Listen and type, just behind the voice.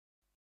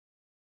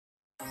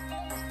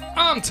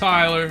I'm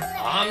Tyler.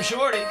 I'm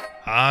Shorty.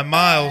 I'm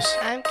Miles.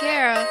 I'm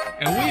Kara.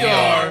 And we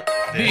are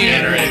The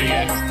Inner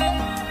Idiot.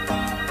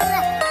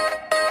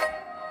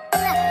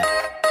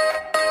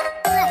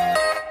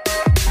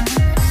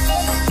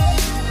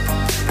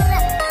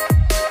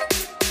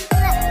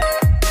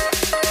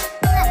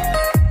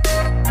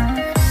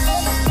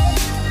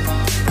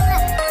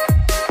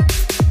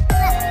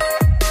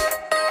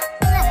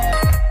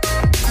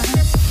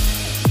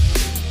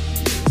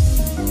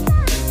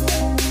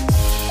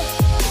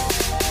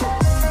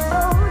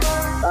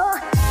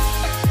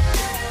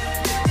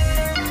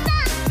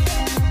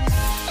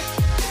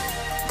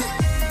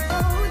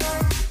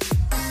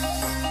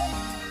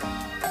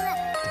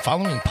 The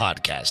following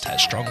podcast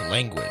has strong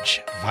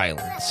language,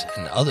 violence,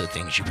 and other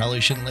things you probably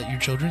shouldn't let your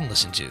children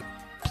listen to.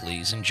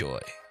 Please enjoy.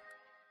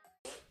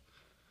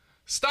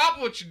 Stop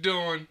what you're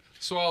doing,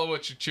 swallow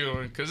what you're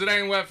chewing, because it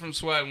ain't wet from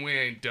sweating. We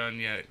ain't done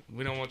yet.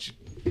 We don't want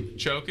you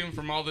choking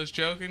from all this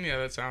joking. Yeah,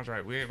 that sounds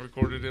right. We ain't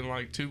recorded in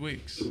like 2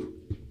 weeks.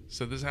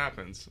 So this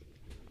happens.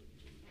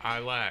 I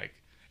lag.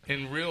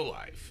 In real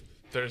life,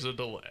 there's a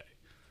delay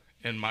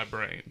in my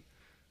brain.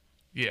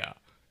 Yeah.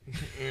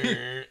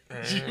 You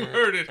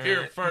heard it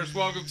here first.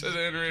 Welcome to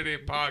the Inner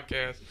Idiot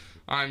Podcast.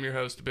 I'm your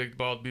host, the big, the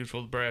bald,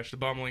 beautiful, the brash, the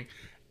bumbling,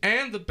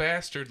 and the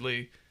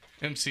bastardly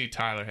MC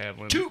Tyler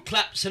Havlin. 2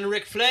 claps and a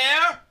Ric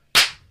Flair.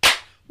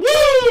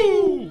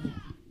 Woo!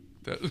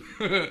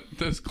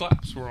 Those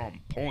claps were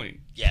on point.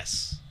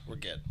 Yes, we're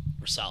good.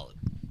 We're solid.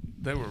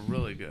 They were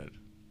really good.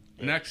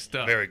 Next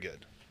up, Very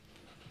good.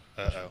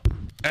 Uh-oh.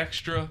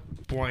 Extra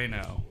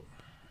Bueno.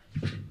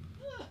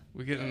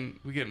 We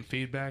getting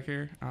feedback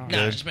here? I don't know.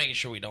 No, Good. just making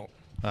sure we don't.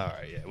 All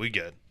right, yeah, we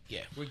good.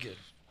 Yeah, we're good.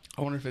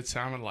 I wonder if it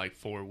sounded like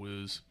 4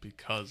 woos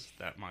because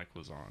that mic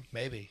was on.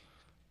 Maybe.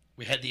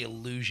 We had the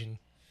illusion.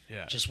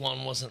 Yeah. Just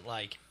one wasn't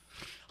like...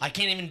 I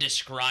can't even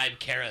describe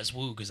Kara's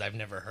woo because I've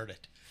never heard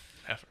it.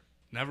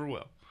 Never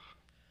will.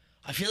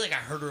 I feel like I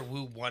heard her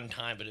woo one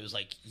time, but it was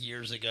like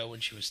years ago when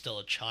she was still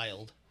a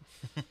child.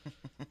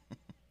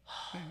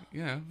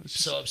 You know, it's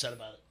just, So upset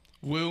about it.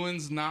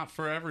 wooing's not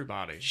for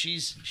everybody.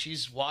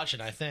 She's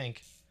watching, I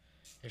think.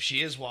 If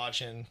she is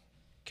watching,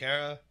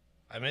 Kara,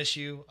 I miss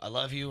you, I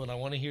love you, and I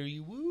want to hear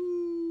you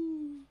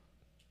woo.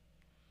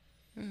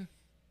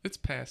 It's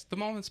past. The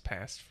moment's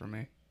past for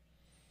me.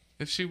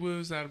 If she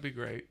woos, that'll be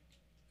great.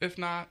 If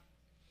not,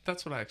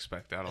 that's what I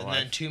expect out of And life.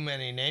 then Too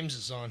Many Names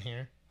is on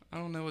here. I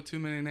don't know what Too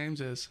Many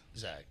Names is.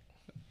 Zach.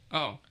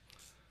 Oh.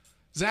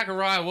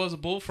 Zachariah was a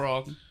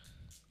bullfrog.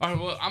 All right,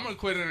 well, I'm going to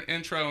quit an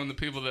intro and the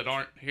people that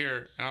aren't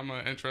here, and I'm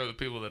going to intro the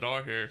people that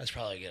are here. That's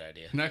probably a good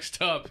idea.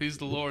 Next up, he's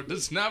the Lord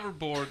that's never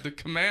bored, the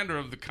commander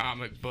of the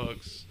comic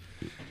books.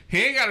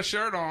 He ain't got a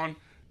shirt on,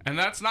 and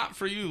that's not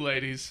for you,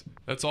 ladies.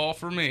 That's all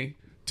for me.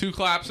 2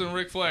 claps and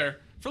Ric Flair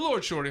for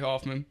Lord Shorty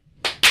Hoffman.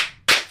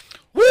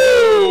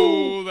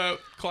 Woo! That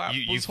clap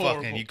You was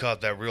horrible. fucking, you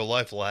caught that real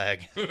life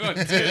lag. I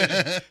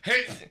did.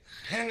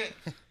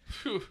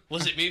 Phew.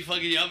 Was it me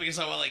fucking you up because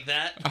I went like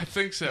that? I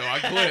think so. I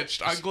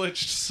glitched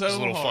so This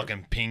little hard.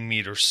 fucking ping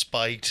meter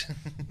spiked.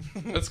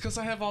 That's because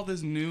I have all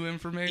this new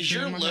information. Is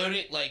your in my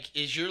head.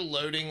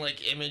 loading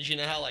like image, you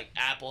know how like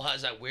Apple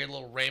has that weird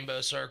little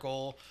rainbow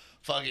circle,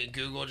 fucking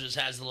Google just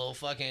has the little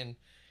fucking,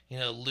 you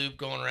know, loop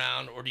going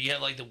around, or do you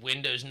have like the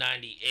Windows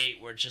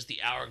 98 where it's just the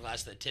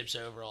hourglass that tips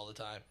over all the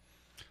time?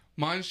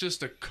 Mine's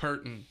just a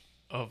curtain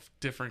of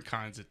different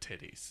kinds of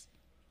titties.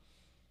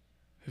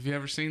 Have you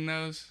ever seen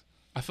those?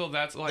 I feel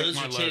that's like Those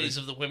my are loading. titties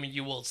of the women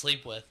you won't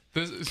sleep with.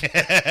 This is the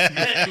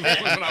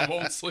women I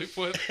won't sleep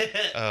with.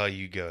 Oh,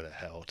 you go to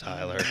hell,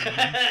 Tyler.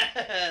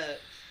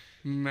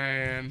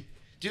 Man,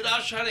 Dude, I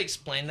was trying to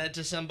explain that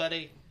to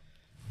somebody,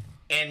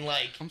 and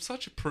like, I'm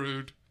such a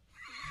prude.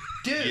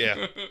 dude,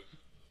 Yeah.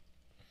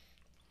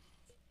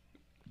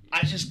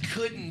 I just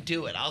couldn't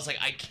do it. I was like,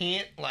 I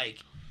can't like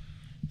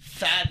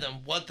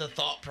fathom what the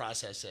thought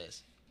process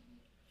is.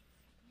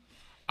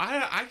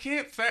 I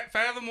can't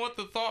fathom what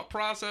the thought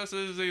process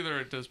is either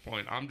at this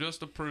point. I'm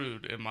just a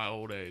prude in my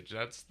old age.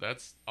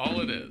 That's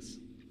all it is.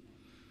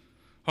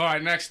 All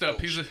right, next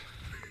up, he's a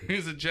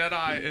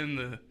Jedi in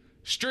the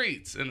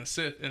streets and a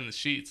Sith in the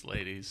sheets,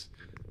 ladies.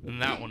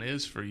 And that one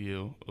is for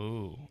you.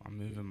 Ooh, I'm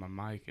moving my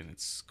mic and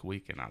it's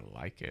squeaking. I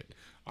like it.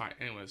 All right,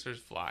 anyways, there's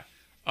Fly.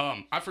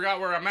 I forgot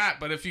where I'm at,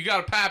 but if you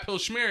got a pap, he'll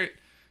smear it.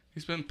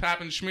 He's been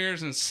papping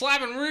schmears and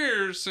slapping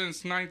rears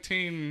since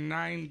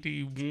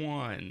 1991.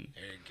 There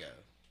you go.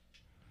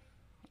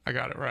 I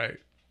got it right.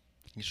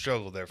 You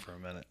struggled there for a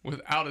minute.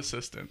 Without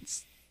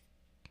assistance.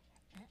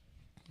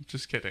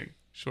 Just kidding.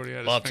 Shorty had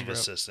his Lots of finger up.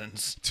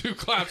 assistance. 2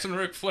 claps and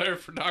Ric Flair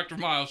for Dr.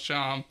 Miles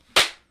Sham.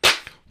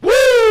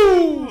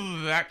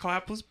 Woo! That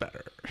clap was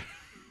better.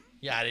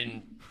 Yeah, I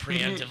didn't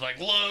preemptive like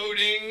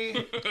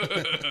loading.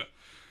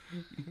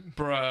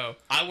 Bro,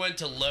 I went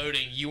to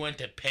loading. You went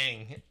to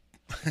ping.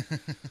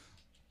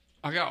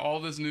 I got all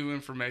this new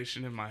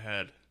information in my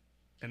head,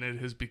 and it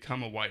has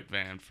become a white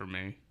van for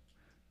me.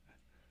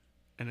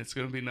 And it's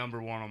going to be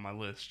number 1 on my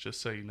list, just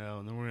so you know.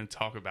 And then we're going to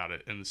talk about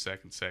it in the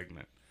second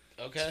segment.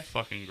 Okay. It's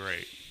fucking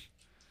great.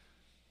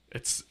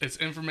 It's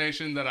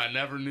information that I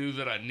never knew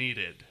that I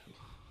needed.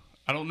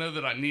 I don't know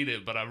that I need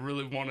it, but I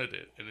really wanted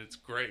it, and it's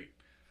great.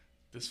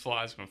 This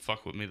fly's gonna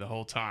fuck with me the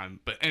whole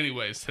time. But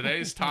anyways,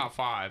 today's top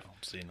 5. I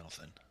don't see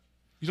nothing.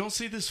 You don't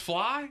see this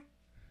fly?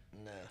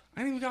 No.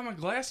 I ain't even got my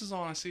glasses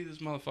on. I see this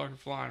motherfucker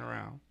flying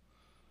around.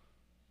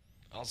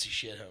 I don't see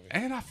shit, homie.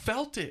 And I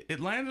felt it. It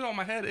landed on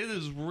my head. It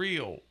is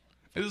real.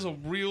 It is a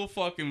real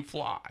fucking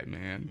fly,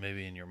 man.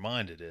 Maybe in your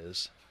mind it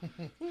is.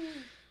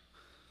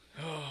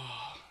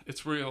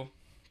 It's real.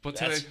 But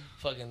That's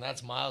today,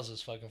 that's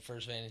Miles' fucking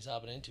first van he's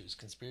hopping into is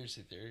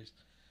conspiracy theories.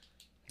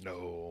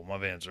 No, my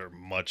vans are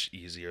much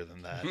easier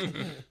than that.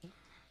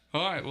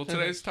 all right. Well,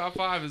 today's top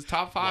 5 is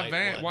top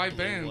 5 white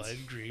blue vans one,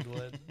 green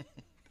one.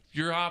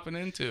 you're hopping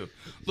into.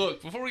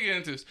 Look, before we get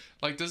into this,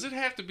 like, does it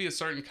have to be a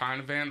certain kind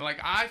of van? Like,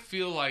 I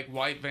feel like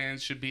white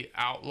vans should be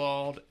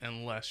outlawed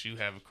unless you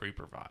have a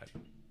creeper vibe.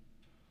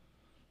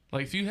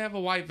 Like, if you have a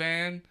white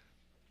van,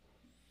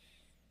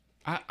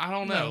 I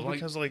don't know. No, Like,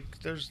 because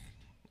there's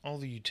all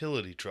the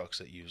utility trucks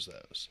that use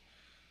those.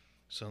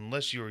 So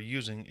unless you're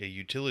using a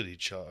utility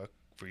truck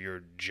for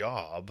your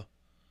job,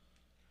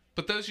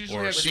 but those usually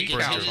Or have But the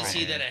Sprinter decals contingency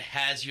on van. that it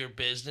has your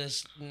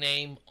business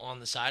name on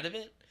the side of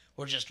it,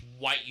 or just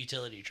white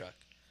utility truck?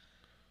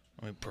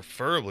 I mean,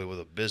 preferably with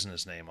a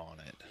business name on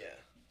it. Yeah.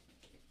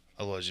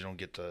 Otherwise, you don't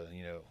get the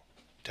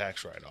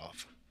tax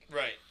write-off.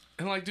 Right.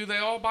 And, like, do they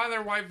all buy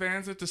their white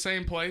vans at the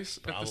same place?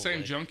 At the same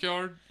Probably.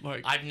 junkyard?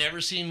 Like, I've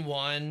never seen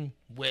one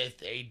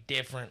with a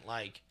different,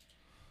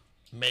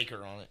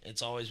 maker on it.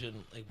 It's always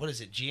been, what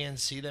is it,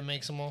 GNC that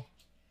makes them all?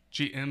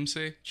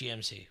 GMC?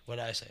 GMC. What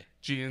did I say?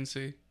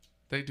 GNC?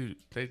 They do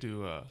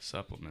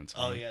supplements.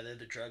 Oh, yeah, they're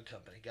the drug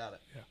company. Got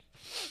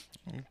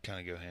it. Kind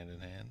of go hand in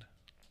hand.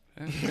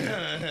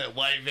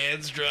 White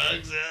vans,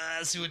 drugs.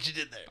 I see what you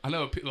did there. I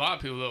know a lot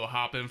of people that will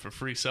hop in for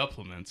free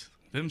supplements.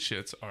 Them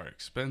shits are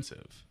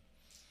expensive.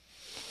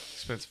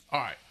 All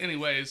right.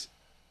 Anyways,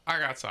 I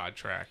got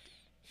sidetracked.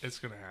 It's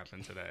going to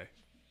happen today.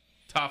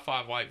 Top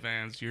 5 white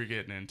vans you're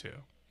getting into.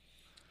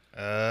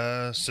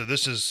 So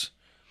this is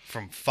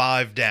from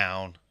 5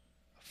 down.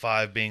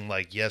 5 being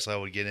yes, I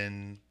would get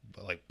in,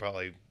 but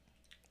probably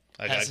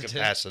I could Hesitant?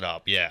 pass it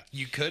up. Yeah,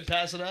 You could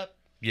pass it up?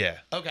 yeah.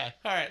 Okay.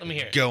 All right, let me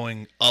hear it.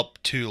 Going up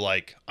to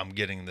I'm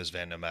getting in this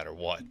van no matter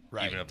what,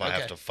 Right, even if I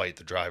have okay. to fight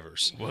the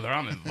drivers. Whether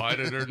I'm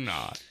invited or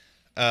not.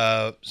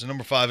 So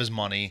number 5 is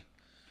money.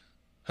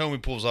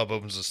 Homie pulls up,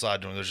 opens the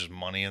side door, and there's just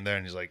money in there,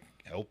 and he's like,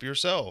 "Help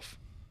yourself."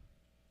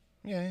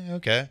 Yeah,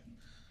 okay.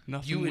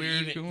 Nothing You would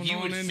weird going you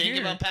on would in think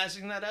here. about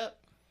passing that up?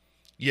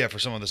 Yeah, for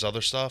some of this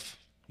other stuff.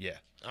 Yeah.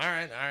 All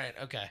right,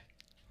 okay.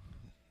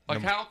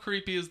 Like, how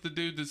creepy is the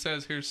dude that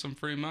says, "Here's some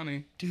free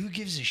money"? Dude, who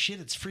gives a shit?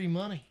 It's free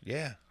money.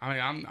 Yeah.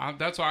 I mean,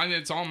 that's why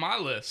it's on my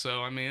list.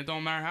 So I mean, it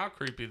don't matter how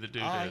creepy the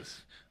dude Alright.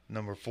 is.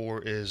 Number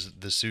 4 is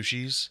the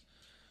sushis.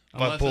 If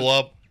Unless I pull it's-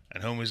 up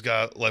and homie's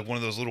got one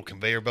of those little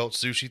conveyor belt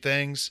sushi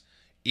things,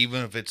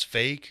 even if it's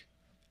fake,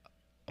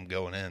 I'm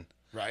going in.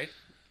 Right?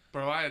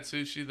 Bro, I had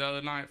sushi the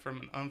other night from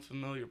an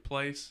unfamiliar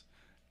place.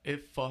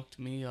 It fucked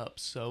me up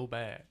so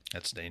bad.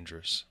 That's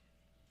dangerous.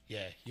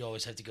 Yeah, you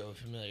always have to go with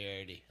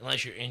familiarity.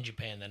 Unless you're in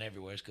Japan, then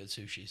everywhere's good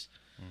sushis.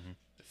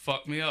 It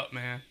fucked me up,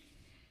 man.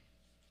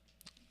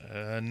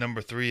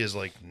 Number 3 is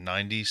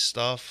 90s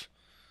stuff.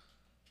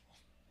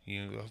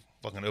 You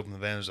fucking open the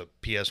van, there's a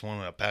PS1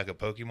 and a pack of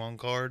Pokemon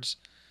cards.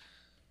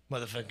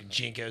 Motherfucking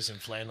Jinkos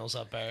and flannels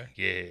up there.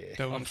 Yeah.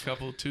 Throw in a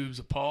couple of tubes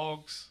of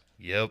Pogs.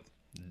 Yep.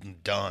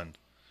 Done.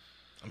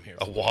 I'm here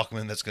A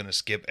Walkman that's going to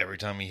skip every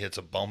time he hits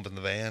a bump in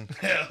the van.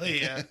 Hell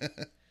yeah.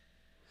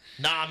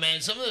 Nah,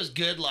 man, some of those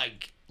good,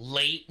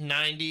 late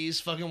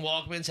 90s fucking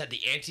Walkmans had the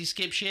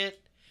anti-skip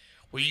shit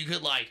where you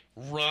could,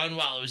 run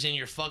while it was in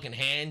your fucking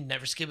hand,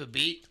 never skip a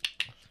beat.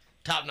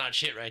 Top-notch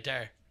shit right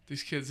there.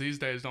 These kids these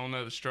days don't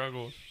know the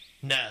struggle.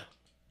 No.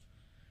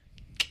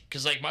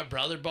 Because, my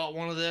brother bought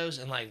one of those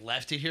and,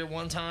 left it here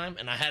one time,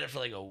 and I had it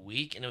for, a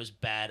week, and it was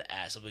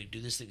badass. I'm like,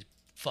 dude, this thing's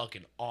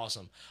fucking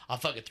awesome. I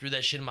fucking threw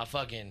that shit in my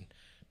fucking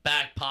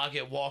back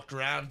pocket, walked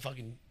around,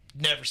 fucking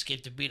never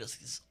skipped a beat. I was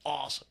like, this is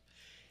awesome.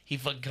 He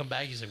fucking come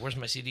back, he's like, where's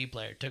my CD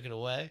player? Took it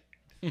away.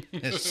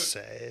 It's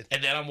sad.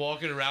 And then I'm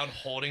walking around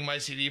holding my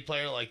CD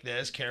player like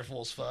this,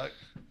 careful as fuck.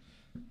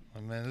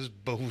 Oh, man, this is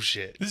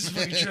bullshit. This is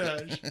fucking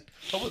trash.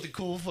 I want the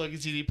cool fucking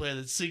CD player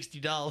that's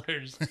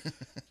 $60.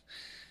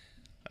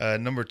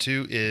 Number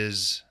 2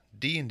 is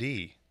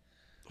D&D.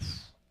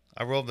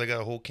 I rolled. They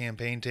got a whole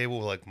campaign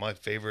table with my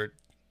favorite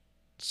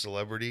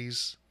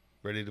celebrities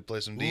ready to play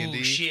some D&D.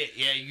 Ooh, shit.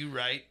 Yeah, you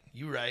right.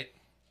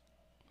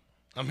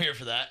 I'm here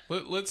for that.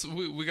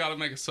 We got to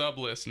make a sub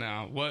list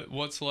now.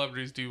 What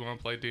celebrities do you want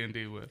to play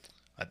D&D with?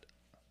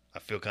 I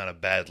feel kind of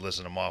bad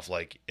listing them off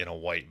in a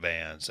white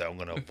van, so I'm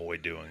going to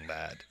avoid doing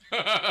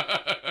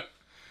that.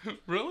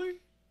 Really?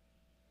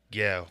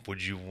 Yeah,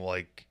 would you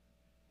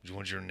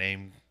want your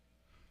name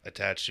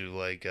attached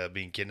to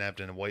being kidnapped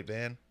in a white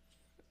van?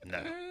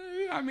 No,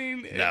 I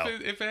mean, No.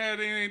 if it had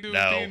anything to do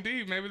No. with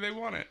D&D, maybe they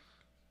want it.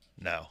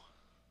 no.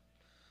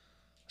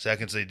 So I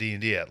can say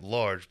D&D at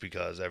large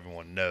because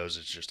everyone knows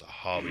it's just a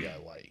hobby I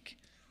like.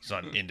 It's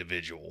not an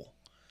individual.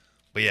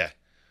 But yeah,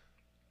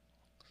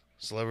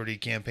 celebrity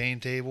campaign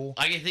table.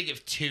 I can think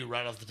of 2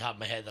 right off the top of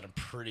my head that I'm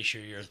pretty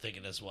sure you're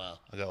thinking as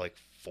well. I got like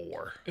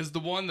 4. Is the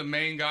one the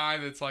main guy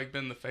that's like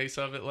been the face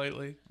of it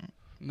lately?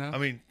 No. I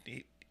mean,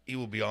 he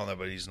will be on there,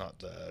 but he's not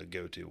the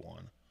go-to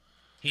one.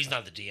 He's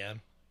not the DM.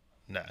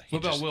 Nah.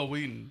 What about Will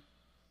Wheaton?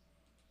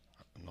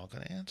 I'm not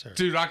gonna answer.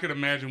 Dude, I could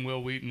imagine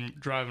Will Wheaton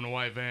driving a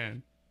white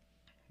van.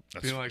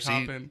 Being like,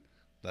 hop in.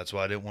 That's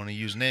why I didn't want to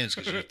use names,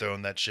 because you're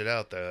throwing that shit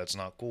out there. That's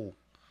not cool.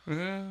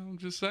 Yeah, I'm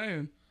just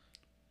saying.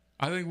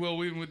 I think Will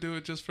Wheaton would do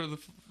it just for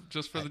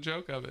the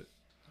joke of it.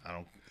 I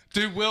don't.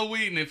 Dude, Will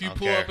Wheaton, if you Don't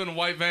pull care. up in a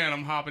white van,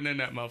 I'm hopping in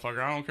that motherfucker.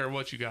 I don't care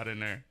what you got in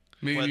there.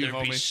 Me and Whether you,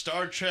 it be homie.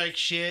 Star Trek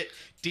shit,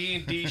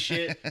 D&D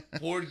shit,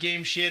 board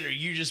game shit, or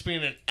you just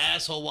being an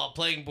asshole while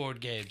playing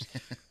board games.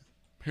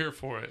 Here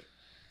for it.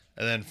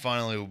 And then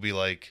finally, we'll be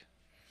like,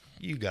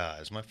 you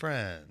guys, my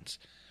friends.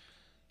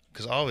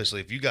 Because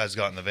obviously, if you guys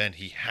got in the van,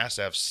 he has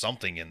to have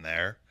something in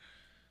there.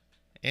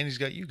 And he's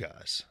got you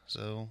guys.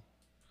 So,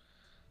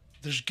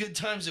 There's good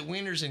times at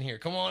Wieners in here.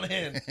 Come on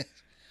in.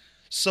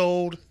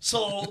 sold.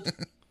 Sold.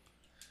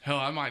 Hell,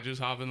 I might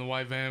just hop in the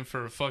white van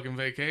for a fucking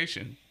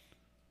vacation.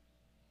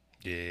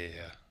 Yeah.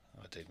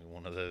 I'll take me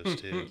one of those,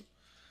 too.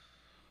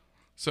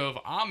 So if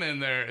I'm in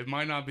there, it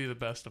might not be the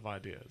best of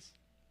ideas.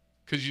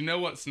 Because you know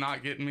what's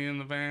not getting me in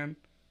the van?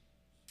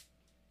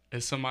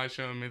 Is somebody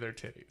showing me their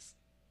titties.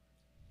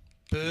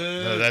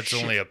 No, that's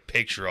only a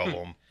picture of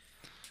them.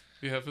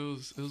 Yeah, if it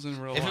was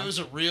in real If life. it was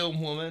a real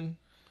woman,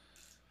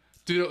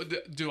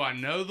 Do I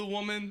know the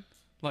woman?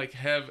 Like,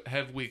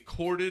 have we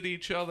courted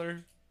each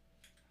other?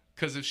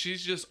 Because if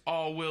she's just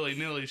all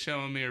willy-nilly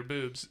showing me her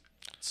boobs,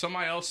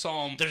 somebody else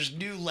saw them. there's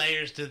new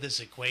layers to this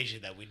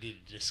equation that we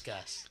need to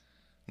discuss.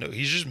 No,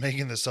 he's just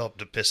making this up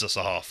to piss us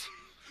off.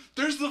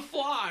 There's the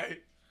fly.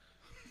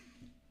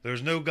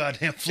 There's no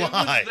goddamn It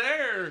fly. was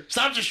there.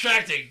 Stop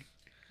distracting.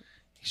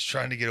 He's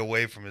trying to get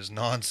away from his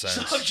nonsense.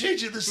 Stop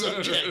changing the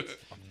subject.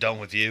 I'm done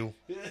with you.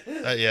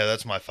 Yeah,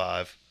 that's my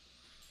 5.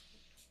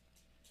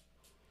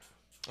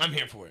 I'm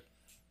here for it.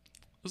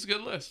 It's a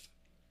good list.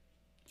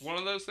 One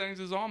of those things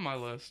is on my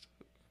list.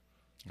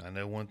 I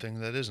know one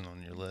thing that isn't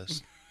on your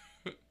list.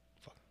 Fucking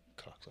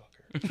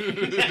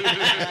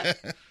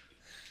cocksucker.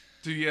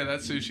 Dude, yeah, that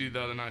sushi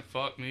the other night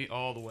fucked me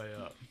all the way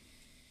up.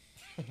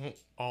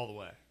 All the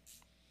way.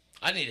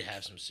 I need to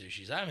have some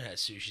sushis. I haven't had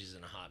sushis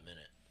in a hot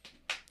minute.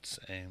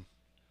 Same.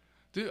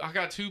 Dude, I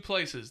got 2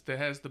 places that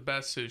has the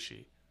best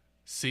sushi.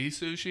 Sea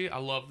Sushi, I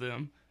love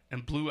them,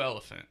 and Blue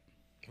Elephant.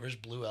 Where's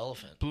Blue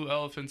Elephant? Blue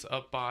Elephant's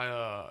up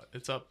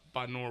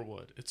by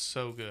Norwood. It's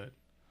so good.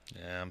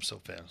 Yeah, I'm so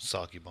fan of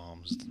sake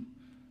bombs.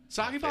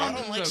 Sake I Bomb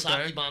don't like is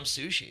okay. sake bomb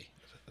sushi.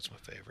 That's my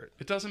favorite.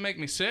 It doesn't make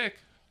me sick.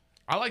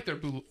 I like their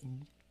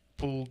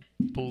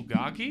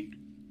bulgogi.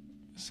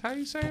 Is how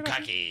you say it?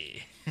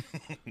 Kaki.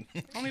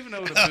 I don't even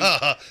know what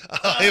a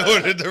I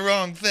ordered the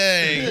wrong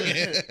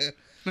thing.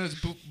 no, it's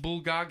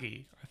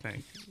bulgogi, I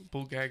think.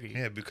 Bulgogi.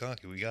 Yeah,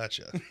 bukkake, we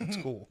gotcha. It's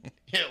cool.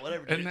 Yeah,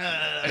 whatever. And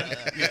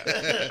that,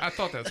 yeah, I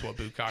thought that's what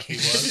bukkake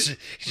was.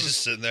 He's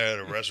just sitting there at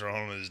a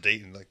restaurant with his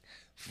date and like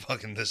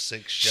fucking the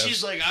 6 chefs.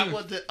 She's like, I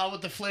want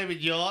the flaming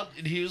yacht,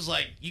 and he was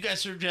like, "You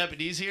guys serve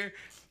Japanese here?"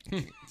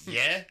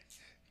 Yeah.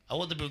 I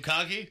want the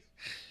bukkake.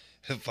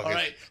 Fucking, All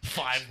right,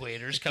 5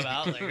 waiters come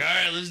out. Like, all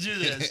right, let's do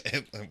this.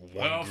 one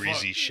Well,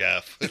 greasy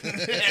chef.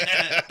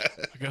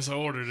 I guess I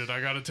ordered it.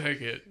 I gotta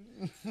take it.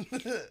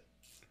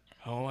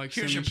 I don't like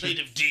Here's your sending plate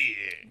shit. of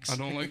dicks. I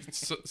don't like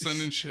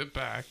sending shit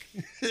back.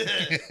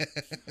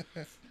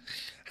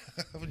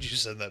 How would you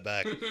send that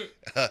back?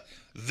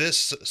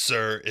 This,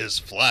 sir, is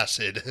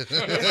flaccid.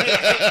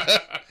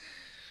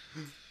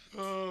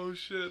 Oh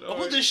shit! I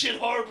want this shit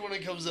hard when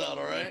it comes out.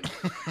 All right.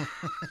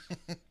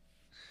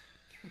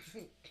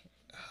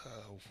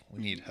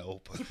 We need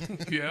help.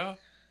 Yeah,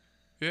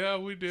 yeah,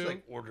 we do. It's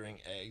like ordering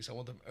eggs. I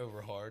want them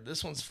over hard.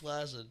 This one's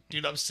flaccid.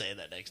 Dude, I'm saying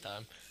that next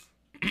time.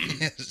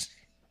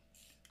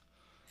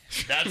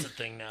 That's a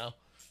thing now.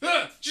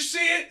 Did you see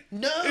it?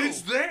 No.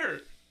 It's there.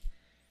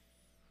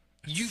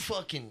 You're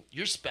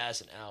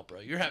spazzing out,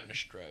 bro. You're having a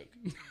stroke.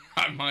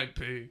 I might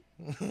be.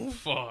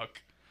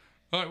 Fuck.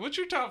 All right, what's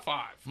your top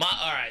 5?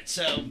 All right,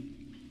 so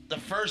the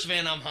first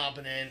van I'm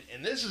hopping in,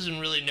 and this is in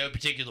really no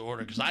particular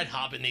order, because I'd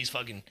hop in these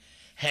fucking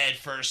head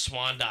first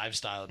swan dive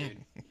style,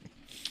 dude.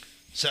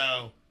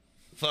 So,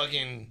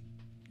 fucking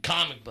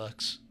comic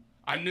books.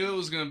 I knew it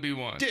was gonna be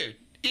one. Dude,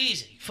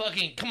 easy.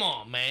 Fucking, come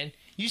on, man.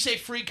 You say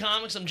free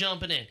comics, I'm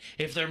jumping in.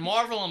 If they're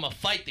Marvel, I'm gonna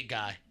fight the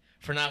guy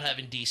for not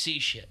having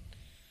DC shit.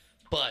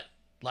 But,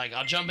 like,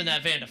 I'll jump in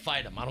that van to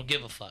fight him. I don't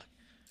give a fuck.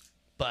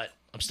 But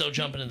I'm still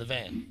jumping in the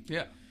van.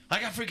 Yeah. I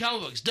got free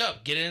comic books.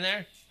 Dope. Get in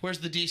there. Where's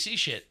the DC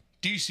shit?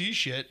 DC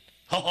shit?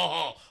 Ho, ho,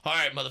 ho. All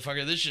right,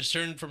 motherfucker. This just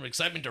turned from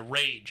excitement to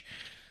rage.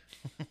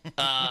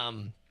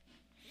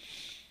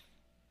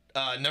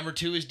 Number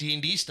 2 is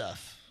D&D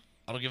stuff.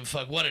 I don't give a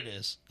fuck what it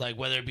is. Like,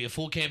 whether it be a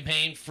full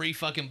campaign, free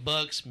fucking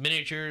books,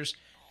 miniatures,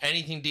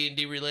 anything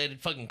D&D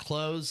related, fucking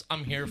clothes,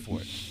 I'm here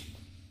for it.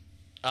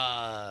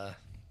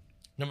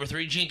 Number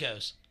 3,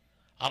 Jinkos.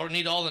 I don't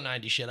need all the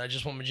 90s shit. I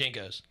just want my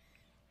Jinkos.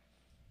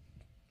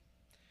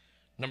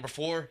 Number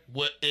 4,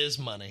 what is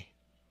money?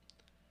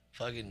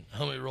 Fucking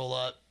homie roll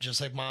up,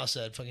 just like Ma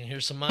said. Fucking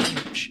here's some money.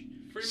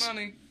 Free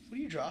money. What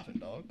are you dropping,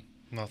 dog?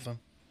 Nothing.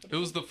 It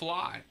was the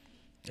fly.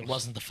 It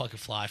wasn't the fucking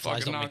fly.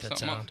 Flies Fucking don't make knocked that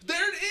something sound. off.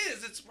 There it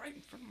is. It's right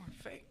in front of my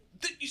face.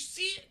 Did you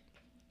see it?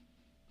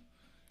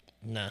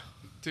 No.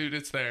 Dude,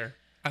 it's there.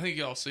 I think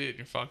y'all see it and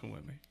you're fucking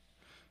with me.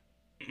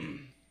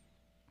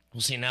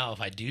 We'll see now. If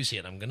I do see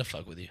it, I'm gonna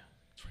fuck with you.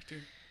 It's right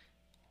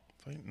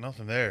there. Ain't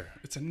nothing there.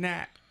 It's a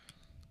gnat.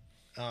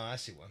 Oh, I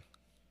see one.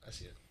 I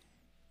see it.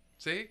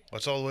 See?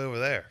 What's all the way over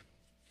there?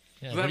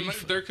 Yeah,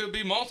 There could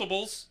be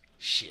multiples.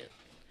 Shit.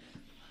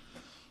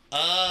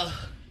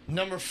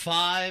 Number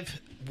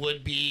 5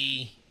 would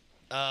be,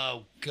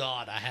 oh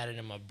God, I had it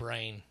in my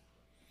brain.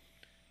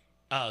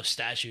 Oh,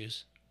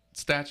 statues.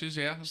 Statues,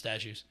 yeah.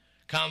 Statues.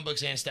 Comic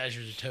books and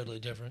statues are totally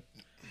different.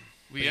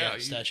 Well, yeah, yeah,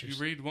 statues.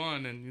 you read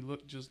one and you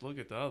just look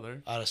at the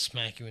other. I ought to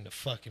smack you in the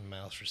fucking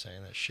mouth for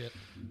saying that shit.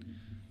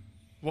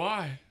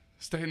 Why?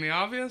 Stating the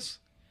obvious?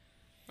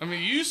 I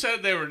mean, you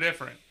said they were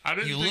different. I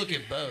didn't. You think look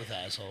at both,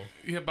 asshole.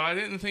 Yeah, but I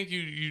didn't think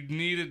you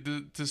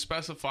needed to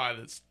specify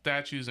that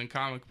statues and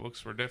comic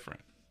books were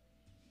different.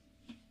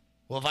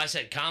 Well, if I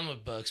said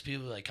comic books,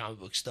 people would be like comic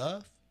book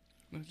stuff.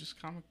 They're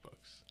just comic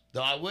books.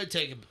 Though I would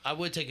take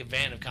a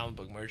van of comic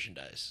book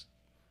merchandise.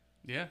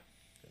 Yeah.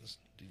 'Cause,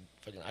 dude,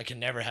 fucking, I can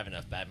never have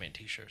enough Batman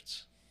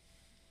T-shirts.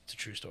 It's a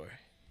true story.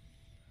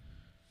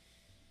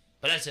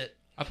 But that's it.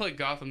 I played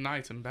Gotham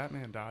Knights and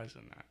Batman dies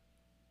in that.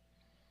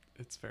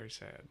 It's very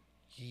sad.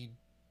 He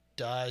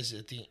dies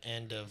at the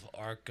end of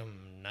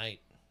Arkham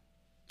Knight.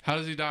 How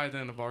does he die at the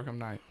end of Arkham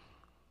Knight?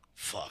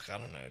 Fuck, I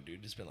don't know,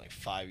 dude. It's been like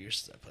 5 years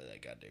since I played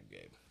that goddamn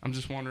game. I'm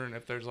just wondering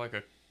if there's like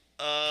a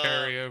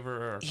carryover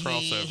or a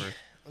crossover.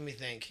 Let me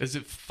think. Is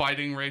it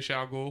fighting Ra's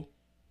al Ghul?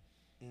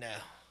 No.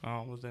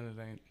 Oh, well then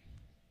it ain't.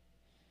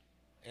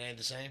 It ain't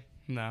the same?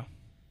 No.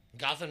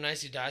 Gotham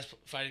Knights, he dies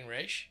fighting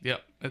Ra's?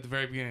 Yep, at the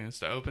very beginning. It's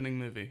the opening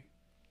movie.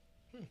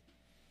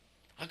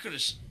 I could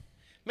have...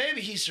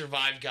 Maybe he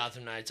survived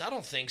Gotham Knights. I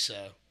don't think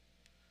so.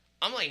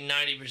 I'm like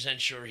 90%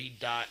 sure he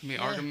died. You mean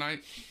Arkham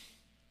Knight?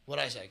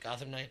 What'd I say?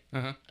 Gotham Knight?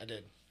 Uh-huh. I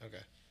did.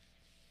 Okay.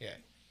 Yeah.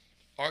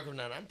 Arkham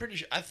Knight, I'm pretty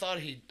sure... I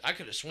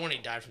could have sworn he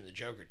died from the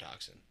Joker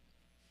toxin.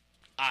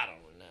 I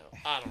don't know.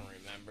 I don't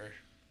remember.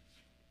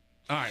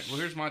 All right, well,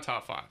 here's my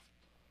top 5.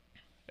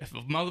 If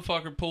a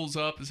motherfucker pulls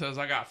up and says,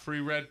 I got free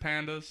red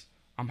pandas,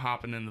 I'm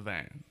hopping in the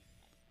van.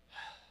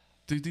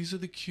 Dude, these are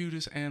the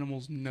cutest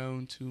animals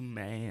known to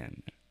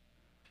man.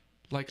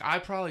 Like, I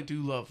probably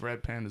do love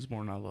red pandas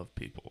more than I love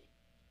people.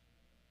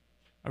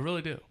 I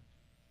really do.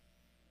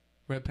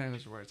 Red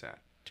pandas are where it's at.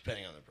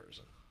 Depending on the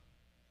person.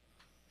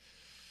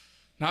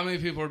 Not many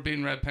people are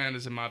beating red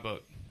pandas in my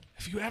book.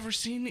 Have you ever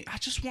seen me? I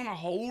just want to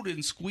hold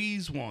and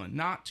squeeze one.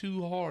 Not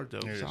too hard, though.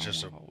 Dude, so I it's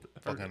just a wanna hold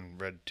it. fucking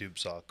red tube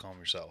sock. Calm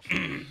yourself.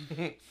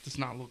 Does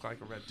not look like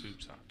a red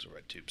tube sock. It's a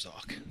red tube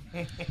sock.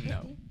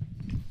 No.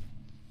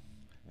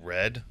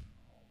 Red,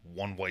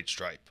 one white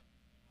stripe.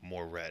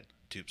 More red.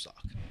 Tube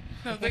sock.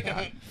 No, they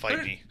got...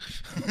 Fight me.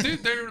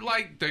 Dude, they're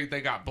like...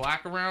 They got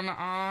black around the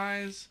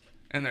eyes,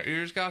 and their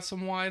ears got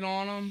some white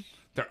on them.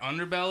 Their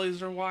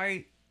underbellies are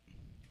white.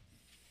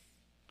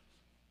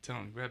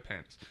 Telling you, red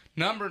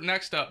pandas.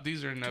 Next up,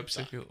 these are in no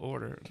particular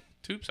order.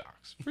 Tube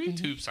socks. Free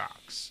tube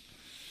socks.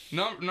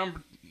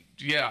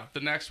 Yeah, the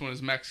next one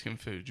is Mexican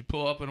food. You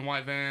pull up in a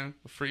white van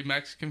with free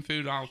Mexican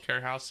food. I don't care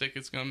how sick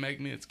it's going to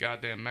make me. It's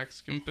goddamn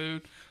Mexican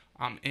food.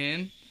 I'm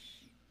in.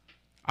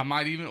 I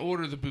might even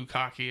order the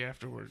bukkake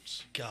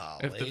afterwards.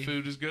 Golly. If the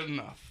food is good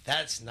enough.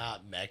 That's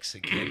not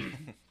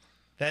Mexican.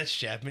 That's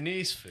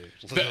Japanese food.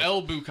 The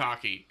El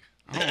bukkake.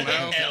 I don't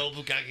know. El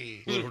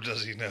Bukkake. Little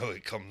does he know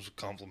it comes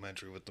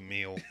complimentary with the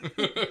meal.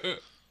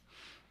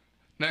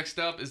 Next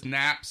up is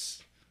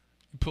naps.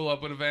 You pull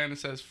up with a van that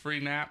says free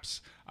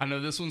naps. I know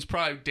this one's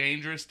probably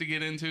dangerous to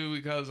get into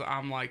because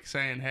I'm like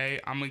saying, hey,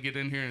 I'm going to get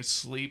in here and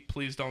sleep.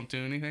 Please don't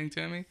do anything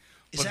to me.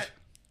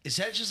 Is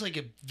that just like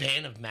a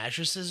van of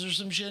mattresses or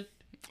some shit?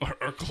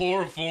 Or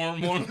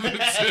chloroform, one of the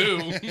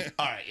two.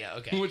 All right, yeah,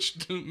 okay.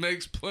 Which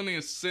makes plenty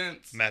of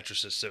sense.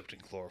 Mattresses soaked in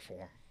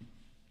chloroform.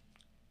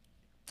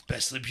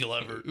 Best sleep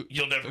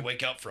you'll never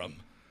wake up from.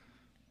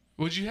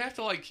 Would you have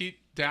to like keep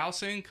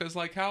dousing? Because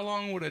like how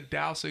long would a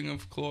dousing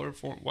of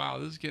chloroform... Wow,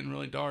 this is getting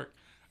really dark.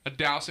 A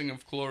dousing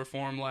of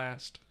chloroform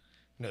last?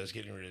 No, it's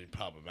getting really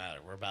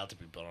problematic. We're about to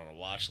be put on a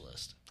watch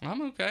list.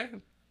 I'm okay.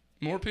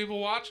 More people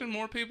watching,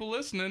 more people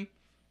listening.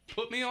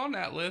 Put me on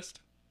that list.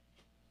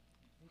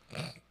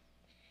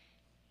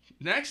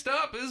 Next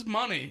up is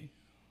money.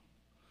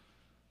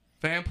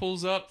 Van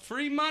pulls up,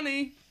 free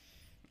money.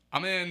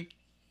 I'm in.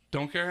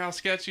 Don't care how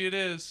sketchy it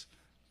is.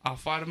 I'll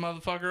fight a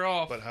motherfucker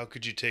off. But how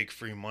could you take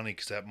free money?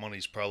 Because that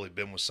money's probably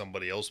been with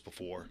somebody else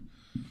before.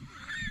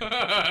 You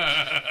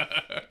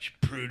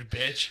prude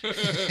bitch.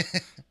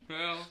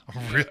 Well,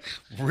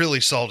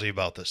 Really salty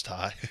about this,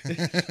 Ty.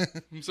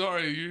 I'm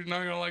sorry. You're not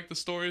going to like the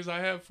stories I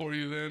have for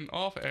you then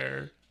off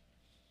air.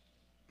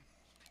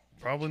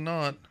 Probably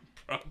not.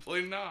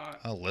 Probably not.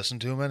 I'll listen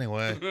to him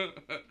anyway.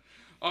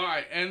 All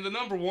right, and the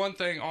number one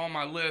thing on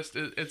my list,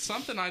 it's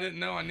something I didn't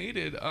know I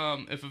needed.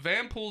 If a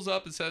van pulls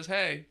up and says,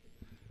 hey,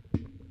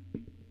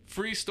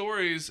 free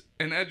stories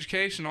and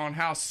education on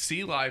how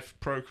sea life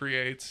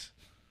procreates,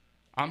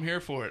 I'm here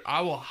for it. I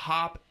will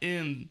hop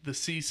in the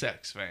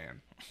C-Sex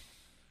van.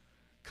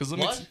 Cause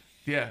What?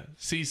 Yeah,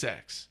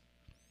 C-Sex.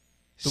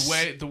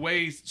 The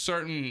way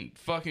certain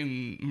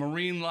fucking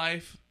marine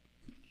life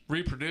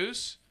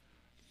reproduce,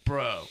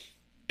 bro,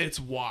 it's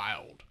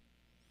wild.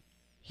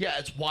 Yeah,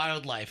 it's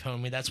wildlife,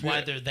 homie. That's why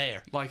Yeah. they're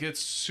there. Like, it's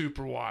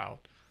super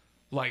wild.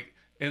 Like,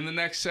 in the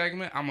next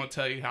segment, I'm going to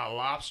tell you how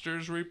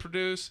lobsters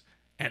reproduce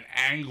and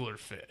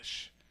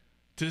anglerfish.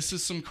 This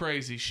is some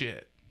crazy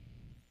shit.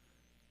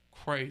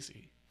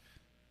 Crazy.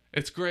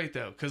 It's great,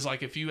 though, because,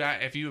 like, if you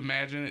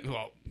imagine it,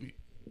 well,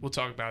 we'll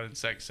talk about it in the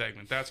second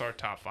segment. That's our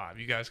top 5.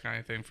 You guys got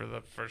anything for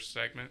the first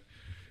segment?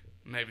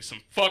 Maybe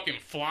some fucking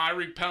fly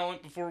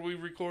repellent before we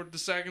record the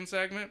second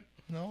segment?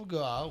 No, we'll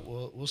go out.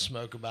 We'll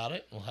smoke about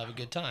it. We'll have a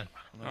good time.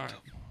 All right.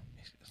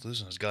 He's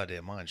losing his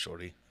goddamn mind,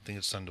 Shorty. I think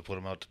it's time to put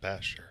him out to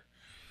pasture.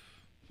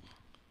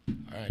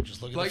 All right,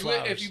 just look at Like, the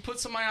flowers. if you put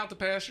somebody out to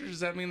pasture,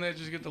 does that mean they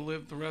just get to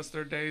live the rest of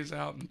their days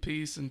out in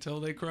peace until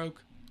they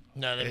croak?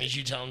 No, that means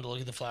you tell them to look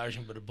at the flowers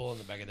and put a bull in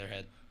the back of their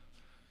head.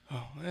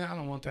 Oh, yeah, I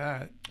don't want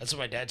that. That's what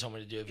my dad told me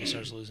to do if he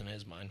starts losing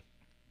his mind.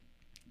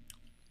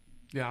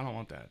 Yeah, I don't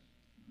want that.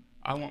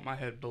 I want my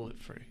head bullet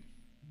free.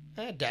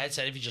 Dad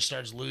said if he just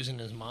starts losing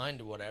his mind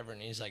or whatever, and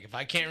he's like, if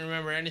I can't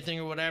remember anything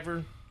or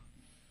whatever,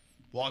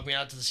 walk me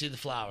out to see the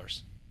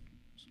flowers.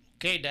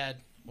 Okay, Dad.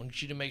 I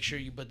want you to make sure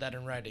you put that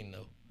in writing,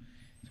 though.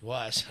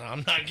 Why? I said,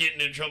 I'm not getting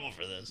in trouble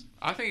for this.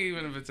 I think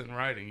even if it's in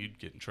writing, you'd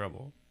get in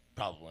trouble.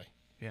 Probably.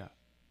 Yeah.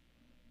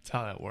 That's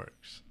how that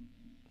works.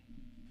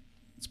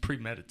 It's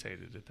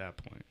premeditated at that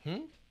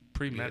point.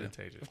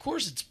 Premeditated. Of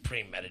course it's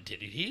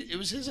premeditated. It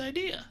was his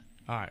idea.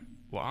 All right.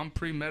 Well, I'm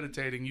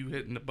premeditating you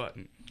hitting the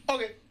button.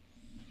 Okay.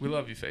 We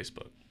love you,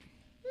 Facebook.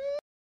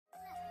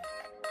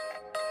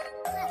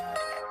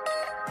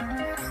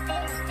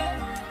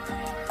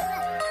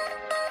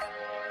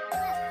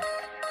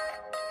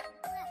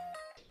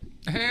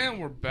 And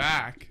we're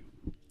back.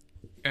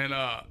 And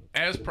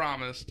as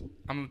promised,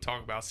 I'm going to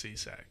talk about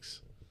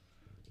C-Sex.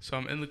 So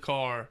I'm in the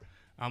car.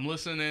 I'm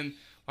listening.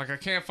 Like, I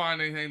can't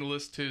find anything to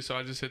listen to, so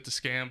I just hit the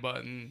scan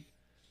button.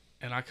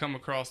 And I come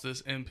across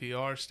this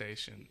NPR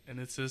station. And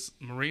it's this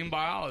marine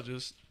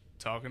biologist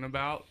talking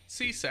about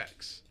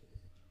C-Sex.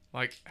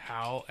 Like,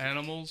 how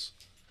animals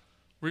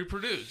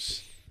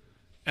reproduce.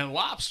 And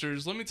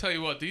lobsters, let me tell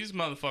you what, these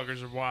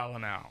motherfuckers are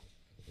wilding out.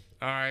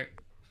 All right?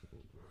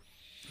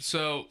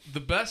 So,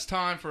 the best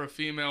time for a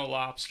female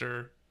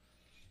lobster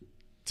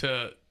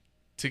to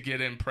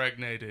get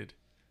impregnated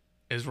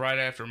is right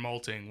after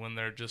molting, when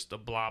they're just a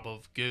blob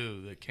of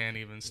goo that can't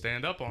even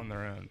stand up on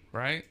their own,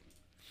 right?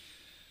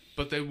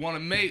 But they want to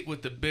mate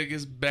with the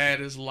biggest,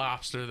 baddest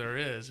lobster there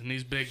is. And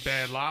these big,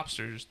 bad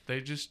lobsters,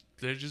 they're just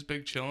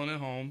big chilling at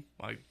home.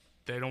 Like,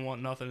 they don't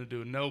want nothing to do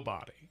with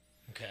nobody.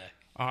 Okay.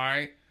 All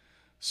right?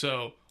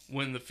 So,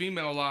 when the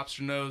female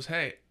lobster knows,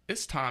 hey,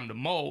 it's time to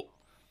molt,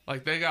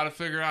 like, they got to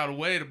figure out a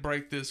way to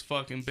break this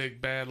fucking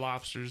big, bad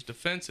lobster's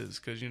defenses.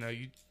 Because, you know,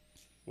 you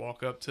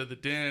walk up to the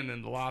den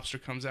and the lobster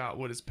comes out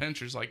with his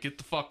pinchers, like, get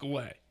the fuck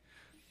away.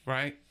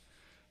 Right?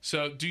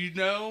 So, do you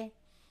know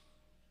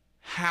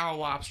how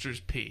lobsters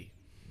pee?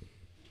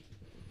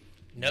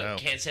 Nope, No.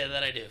 can't say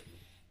that I do.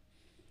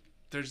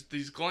 There's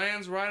these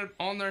glands right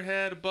on their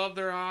head above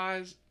their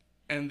eyes,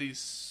 and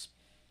these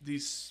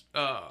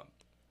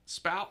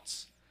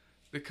spouts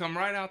that come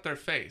right out their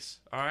face.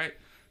 All right.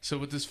 So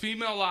what this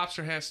female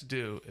lobster has to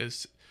do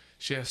is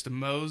she has to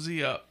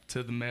mosey up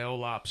to the male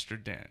lobster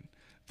den.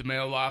 The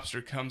male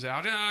lobster comes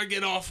out,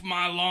 get off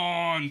my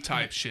lawn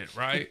type shit,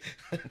 right?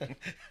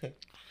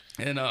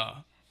 And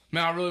man,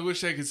 I really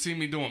wish they could see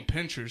me doing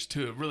pinchers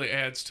too. It really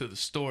adds to the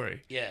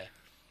story. Yeah.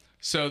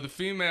 So the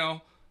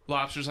female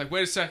lobster's like,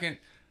 wait a second,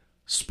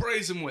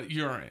 sprays him with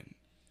urine,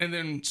 and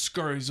then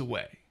scurries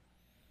away.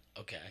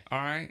 Okay. All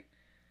right?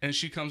 And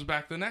she comes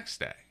back the next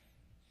day.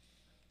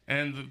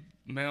 And the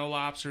male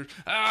lobster,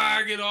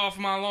 get off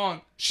my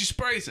lawn. She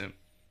sprays him.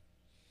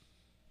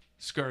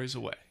 Scurries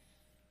away.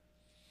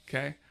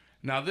 Okay?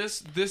 Now this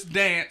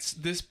dance,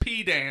 this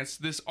pee dance,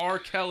 this R.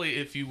 Kelly,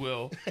 if you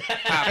will,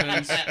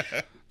 happens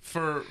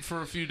for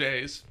a few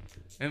days.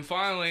 And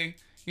finally,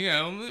 you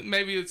know,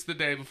 maybe it's the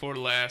day before the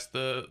last,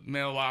 the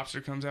male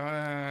lobster comes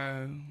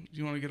out,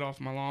 you want to get off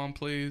my lawn,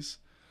 please?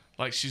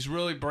 Like, she's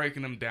really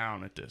breaking him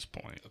down at this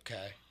point.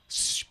 Okay.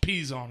 She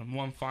pees on him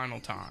one final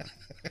time.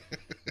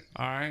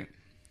 All right?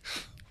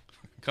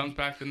 Comes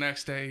back the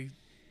next day,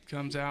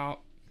 comes out.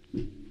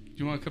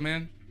 You want to come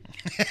in?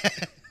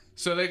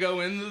 So they go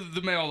into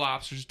the male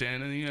lobster's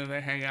den, and, you know, they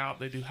hang out.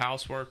 They do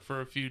housework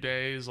for a few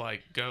days,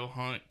 like go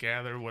hunt,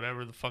 gather,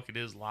 whatever the fuck it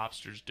is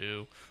lobsters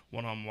do.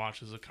 One of them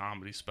watches a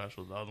comedy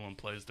special. The other one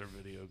plays their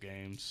video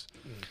games.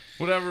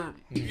 Whatever,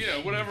 you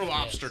know, whatever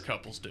lobster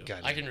couples do. Got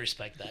it. I can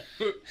respect that.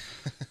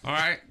 All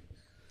right?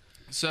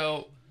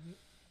 So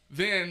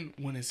then,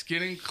 when it's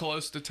getting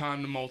close to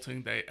time to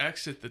molting, they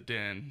exit the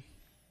den,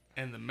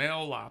 And the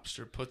male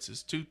lobster puts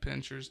his two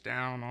pinchers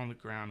down on the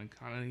ground and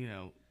kind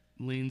of,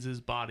 leans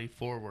his body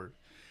forward.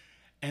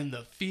 And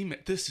the female,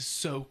 this is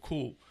so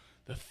cool.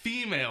 The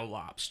female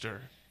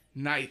lobster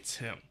knights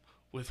him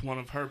with one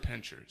of her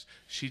pinchers.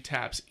 She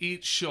taps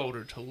each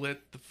shoulder to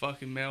let the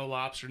fucking male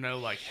lobster know,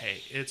 like,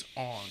 hey, it's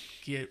on.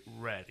 Get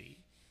ready.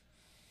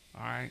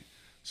 All right?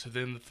 So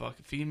then the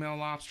fucking female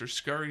lobster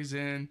scurries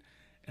in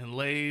and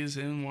lays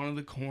in one of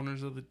the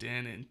corners of the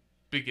den and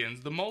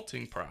begins the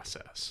molting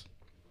process.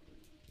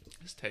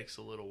 This takes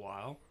a little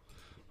while.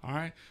 All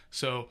right?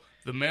 So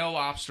the male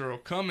lobster will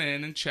come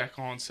in and check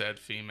on said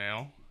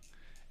female,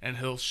 and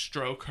he'll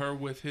stroke her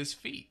with his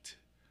feet.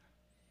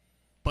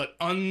 But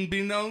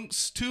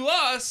unbeknownst to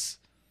us,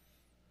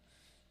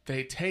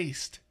 they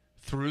taste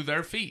through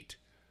their feet.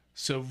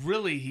 So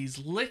really, he's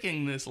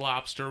licking this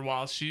lobster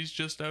while she's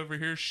just over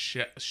here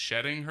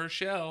shedding her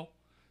shell.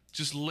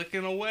 Just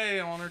licking away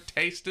on her,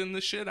 tasting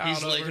the shit out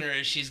of her. He's licking her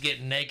as she's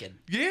getting naked.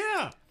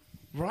 Yeah.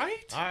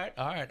 Right?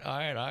 All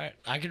right.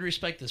 I can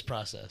respect this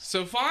process.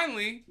 So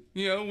finally,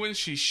 when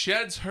she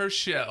sheds her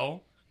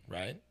shell,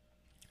 Right.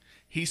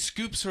 he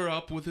scoops her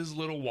up with his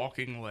little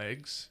walking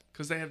legs,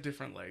 because they have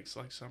different legs,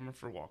 like some are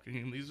for walking,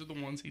 and these are the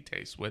ones he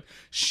tastes with.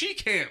 She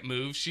can't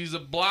move. She's a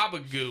blob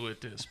of goo at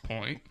this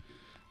point.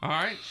 All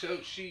right? So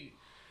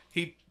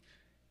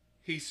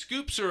he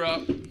scoops her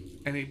up,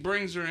 and he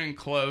brings her in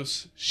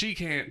close. She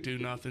can't do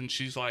nothing.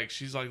 She's like,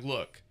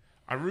 look,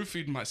 I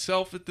roofied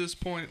myself at this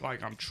point,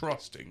 like, I'm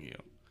trusting you.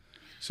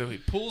 So he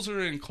pulls her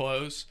in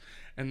close,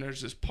 and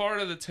there's this part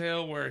of the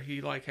tail where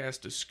he, like, has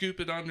to scoop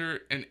it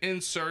under and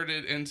insert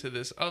it into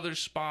this other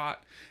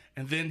spot,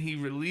 and then he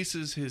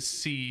releases his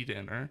seed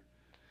in her,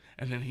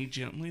 and then he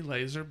gently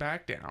lays her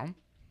back down,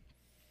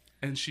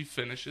 and she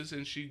finishes,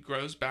 and she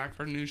grows back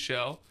her new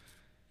shell,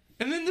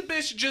 and then the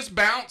bitch just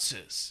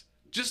bounces.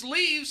 Just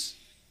leaves.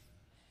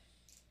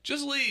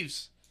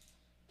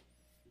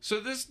 So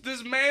this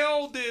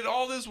male did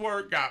all this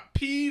work, got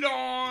peed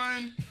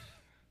on,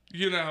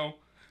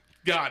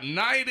 got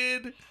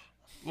knighted,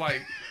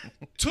 like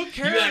took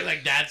care. You act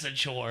like that's a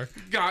chore.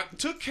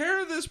 Took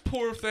care of this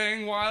poor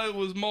thing while it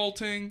was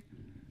molting,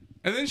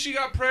 and then she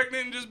got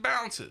pregnant and just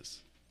bounces.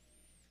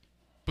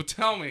 But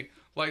tell me,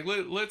 like,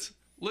 let's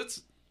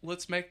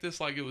make this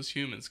like it was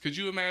humans. Could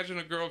you imagine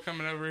a girl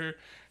coming over here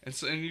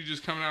and you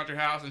just coming out your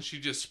house and she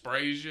just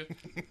sprays you,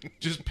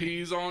 just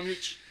pees on you?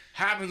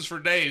 Happens for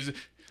days.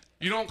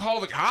 You don't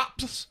call the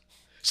cops?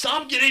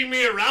 Stop getting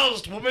me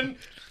aroused, woman.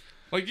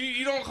 Like,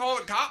 you don't call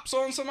the cops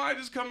on somebody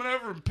just coming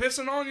over and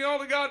pissing on you all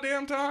the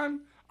goddamn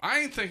time? I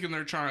ain't thinking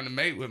they're trying to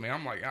mate with me.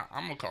 I'm like,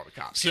 I'm going to call the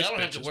cops. See, This I don't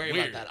have bitch to is worry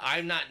weird. about that.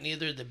 I'm not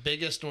neither the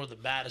biggest nor the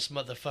baddest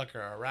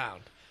motherfucker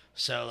around.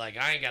 So, like,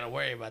 I ain't got to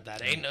worry about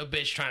that. Ain't no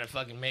bitch trying to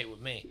fucking mate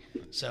with me.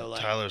 So,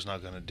 like... Tyler's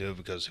not going to do it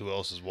because who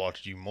else has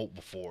watched you molt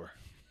before?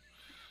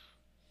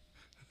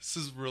 This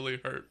has really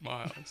hurt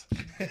Miles.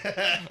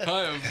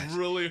 I have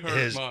really hurt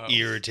It has Miles.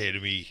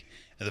 irritated me.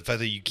 And the fact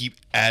that you keep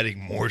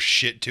adding more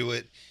shit to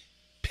it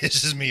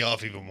pisses me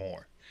off even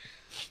more.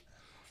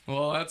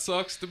 Well, that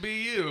sucks to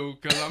be you,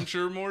 because I'm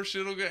sure more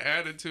shit will get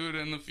added to it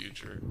in the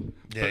future.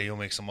 Yeah, you'll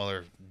make some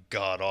other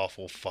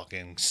god-awful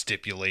fucking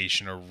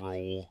stipulation or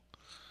rule.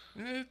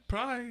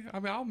 Probably. I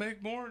mean, I'll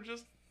make more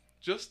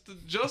just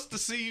to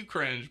see you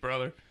cringe,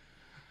 brother.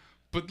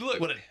 But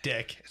look, What a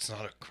dick. It's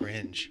not a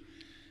cringe.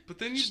 but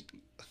then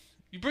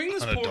you bring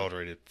this poor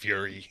Unadulterated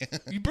fury.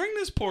 you bring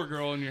this poor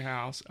girl in your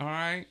house, all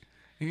right,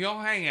 and y'all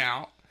hang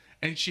out,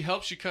 and she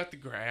helps you cut the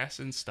grass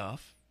and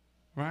stuff,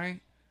 right?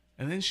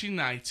 And then she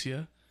knights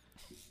you,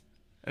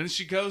 and then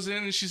she goes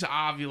in and she's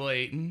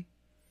ovulating,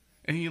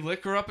 and you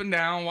lick her up and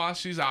down while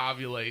she's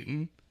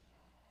ovulating,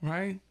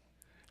 right?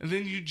 And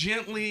then you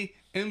gently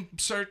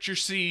insert your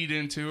seed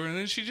into her, and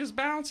then she just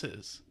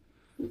bounces.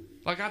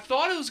 Like, I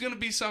thought it was going to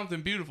be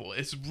something beautiful.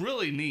 It's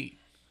really neat.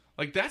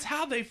 Like, that's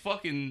how they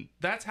procreate.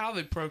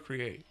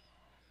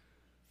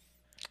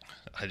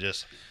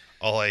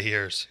 All I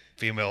hear is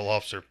female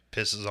lobster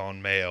pisses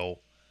on male,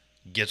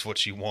 gets what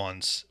she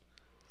wants,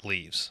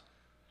 leaves.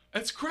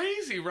 That's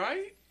crazy,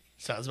 right?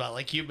 Sounds about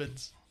like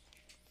humans.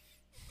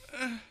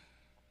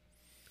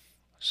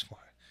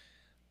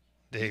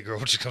 The girl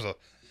just comes up,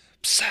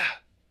 psah,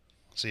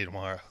 see you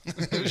tomorrow.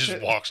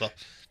 Just walks off.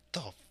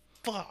 The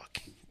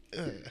fuck?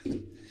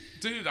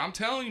 Dude, I'm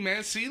telling you,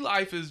 man, sea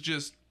life is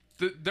just,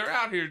 they're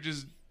out here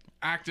just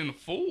acting a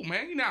fool,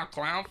 man. You know how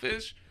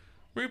clownfish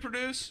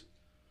reproduce?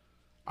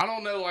 I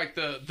don't know, like,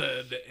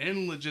 the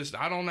inlet, just,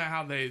 I don't know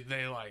how they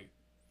like,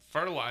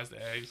 fertilize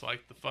the eggs,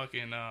 like the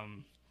fucking,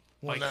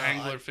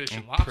 anglerfish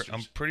and lobsters.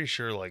 I'm pretty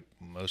sure, like,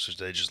 most of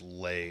they just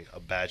lay a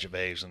batch of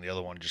eggs and the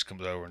other one just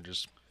comes over and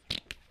just...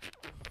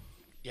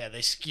 Yeah,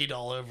 they skeet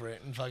all over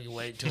it and fucking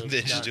wait till They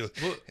it's just done.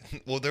 do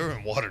it. Well, they're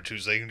in water too,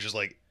 so they can just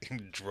like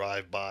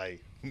drive by,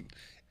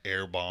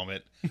 air bomb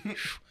it.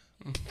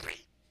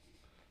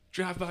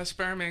 Drive by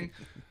sperming.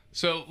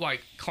 So,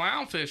 like,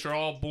 clownfish are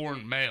all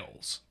born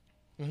males,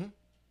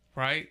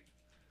 right?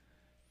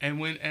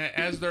 And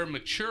as they're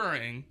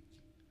maturing,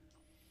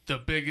 the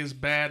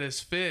biggest,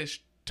 baddest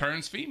fish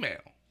turns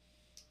female.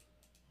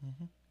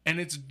 And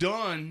it's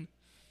done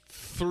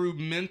through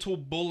mental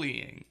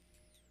bullying.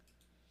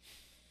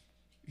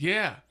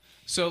 Yeah.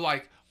 So,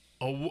 like,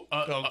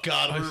 Oh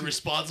God, we're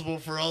responsible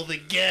for all the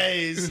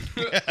gays.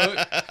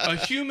 a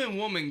human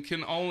woman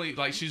can only,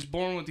 like, she's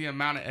born with the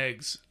amount of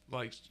eggs,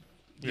 like,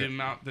 the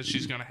amount that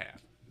she's going to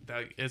have.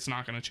 That it's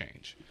not going to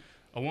change.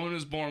 A woman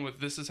is born with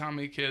this is how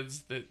many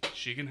kids that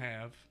she can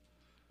have.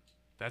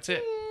 That's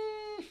it.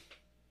 I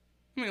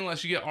mean,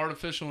 unless you get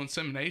artificial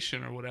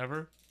insemination or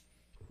whatever.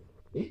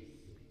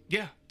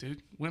 Yeah,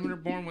 dude. Women are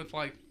born with,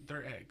 like,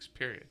 their eggs,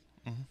 period.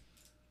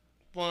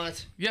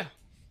 What? Yeah.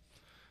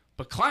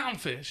 But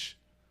clownfish,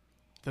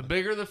 the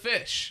bigger the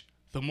fish,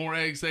 the more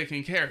eggs they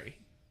can carry.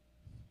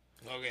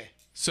 Okay.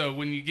 So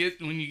when you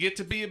get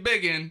to be a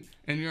biggin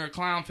and you're a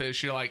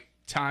clownfish, you're like,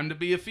 time to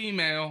be a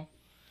female.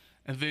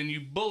 And then you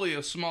bully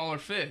a smaller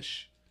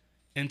fish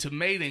into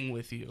mating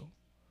with you.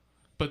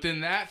 But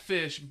then that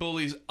fish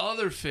bullies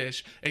other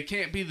fish. It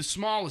can't be the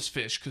smallest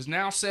fish, because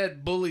now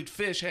said bullied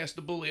fish has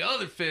to bully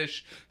other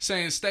fish,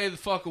 saying, stay the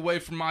fuck away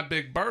from my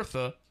big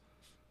Bertha.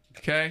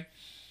 Okay?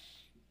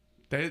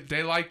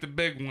 They like the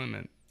big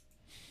women.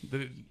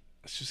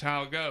 That's just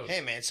how it goes.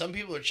 Hey man, some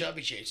people are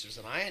chubby chasers,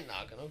 and I ain't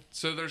knocking them.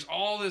 So there's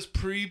all this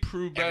Every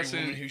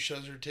prepubescent... woman who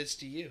shows her tits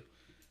to you.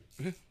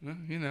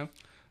 You know,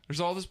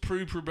 there's all this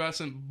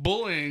prepubescent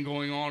bullying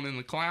going on in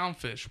the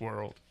clownfish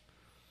world.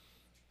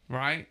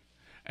 Right?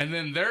 And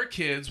then their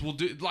kids will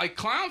do... Like,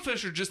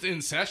 clownfish are just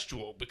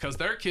incestual, because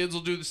their kids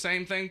will do the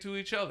same thing to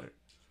each other.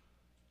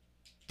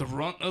 The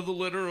runt of the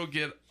litter will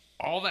get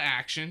all the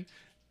action...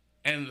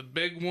 And the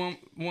big one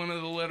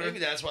of the litter. Maybe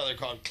that's why they're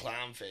called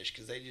clownfish,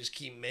 because they just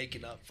keep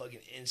making up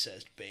fucking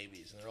incest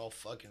babies, and they're all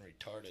fucking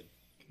retarded.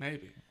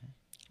 Maybe.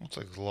 It's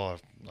like a lot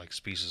of like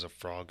species of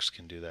frogs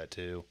can do that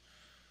too,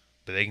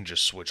 but they can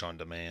just switch on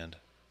demand.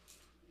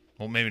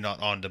 Well, maybe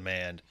not on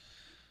demand.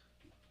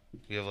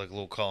 You have like a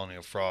little colony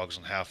of frogs,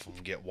 and half of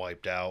them get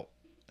wiped out,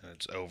 and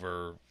it's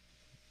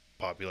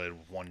overpopulated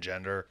with one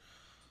gender.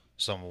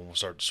 Some of them will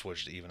start to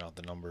switch to even out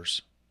the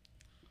numbers.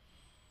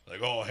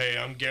 Like, oh, hey,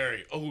 I'm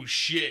Gary. Oh,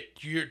 shit.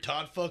 You hear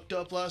Todd fucked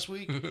up last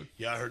week?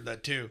 Yeah, I heard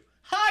that too.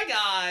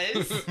 Hi,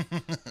 guys.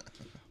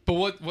 But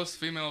what's the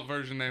female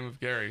version name of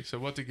Gary? So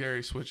what did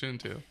Gary switch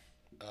into?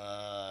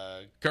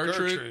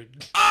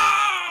 Gertrude.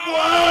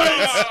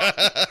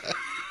 Ah! What?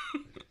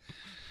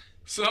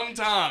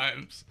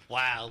 Sometimes.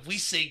 Wow, we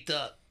synced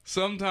up.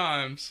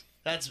 Sometimes.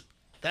 That's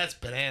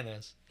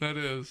bananas. That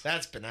is.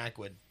 That's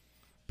Benaquid.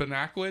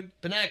 Benaquid?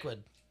 Benaquid.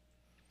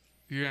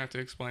 You're going to have to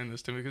explain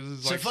this to me, because this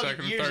is So like the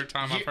second or third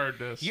time I've heard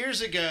this.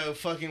 Years ago,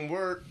 fucking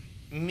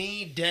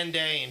me, Dende,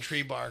 and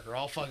Tree Bark are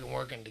all fucking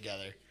working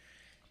together.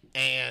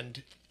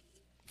 And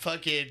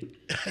fucking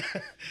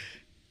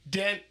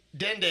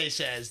Dende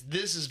says,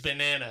 this is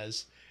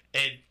bananas.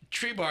 And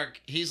Tree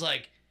Bark, he's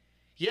like,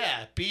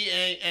 yeah,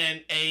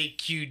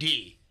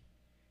 Banaqd.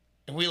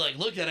 And we like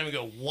looked at him and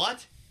go,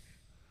 what?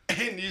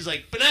 And he's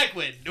like,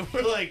 Benaquid. And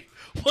we're like,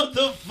 what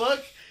the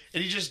fuck?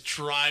 And he just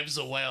drives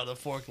away on the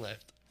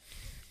forklift.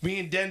 Me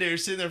and Dende are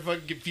sitting there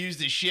fucking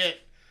confused as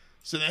shit.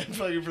 So then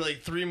fucking for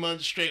like 3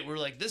 months straight, we're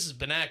like, this is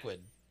Benaquid.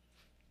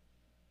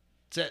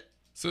 That's it.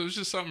 So it was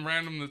just something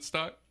random that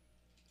stuck?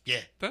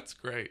 Yeah. That's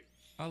great.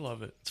 I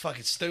love it. It's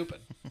fucking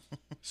stupid.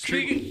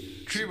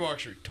 Speaking Tree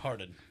bark's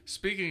retarded.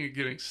 Speaking of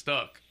getting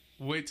stuck,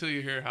 wait till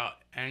you hear how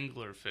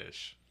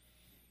anglerfish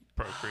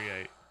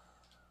procreate.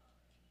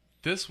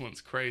 This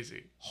one's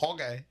crazy.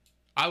 Okay.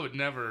 I would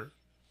never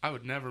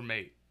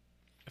mate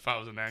if I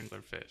was an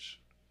anglerfish.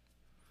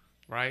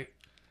 Right?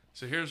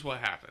 So here's what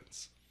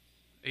happens.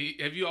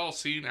 Have you all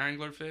seen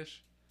anglerfish?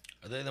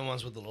 Are they the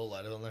ones with the little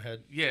light on their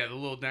head? Yeah, the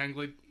little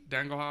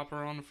dangle hopper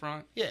on the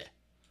front. Yeah.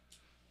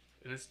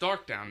 And it's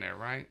dark down there,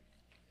 right?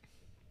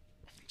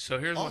 So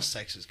here's All what...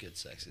 sex is good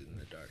sex in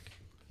the dark.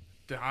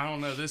 I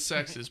don't know. This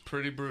sex is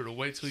pretty brutal.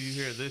 Wait till you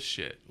hear this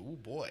shit. Ooh,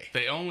 boy.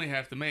 They only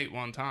have to mate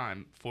one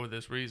time for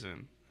this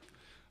reason.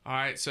 All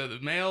right, so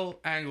the male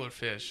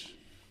anglerfish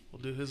will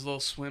do his little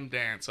swim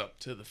dance up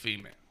to the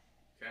female.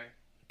 Okay?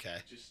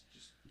 Okay. Just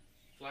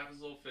flap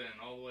his little fin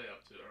all the way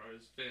up to her. Or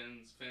his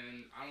fin.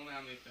 I don't know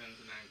how many fins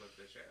an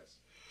anglerfish has.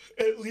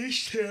 At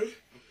least 10. Okay.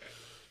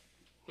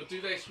 But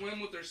do they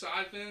swim with their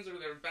side fins or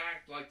their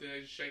back, like do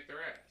they just shake their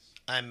ass?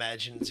 I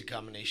imagine it's a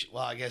combination.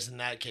 Well, I guess in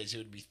that case it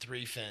would be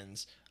 3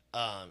 fins,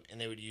 and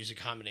they would use a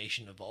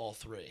combination of all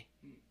 3.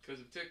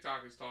 Because if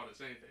TikTok has taught us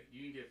anything,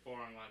 you can get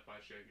far in life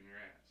by shaking your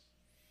ass.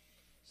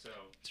 So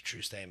it's a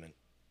true statement.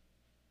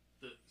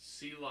 The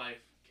sea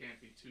life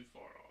can't be too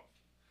far off.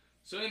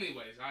 So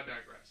anyways, I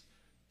digress.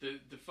 The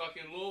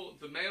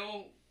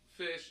male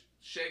fish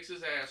shakes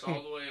his ass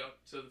all the way up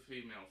to the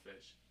female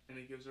fish, and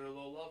he gives her a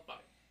little love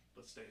bite,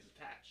 but stays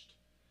attached.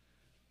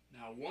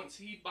 Now, once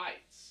he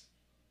bites,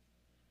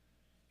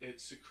 it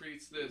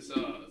secretes this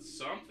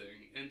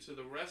something into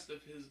the rest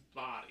of his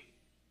body,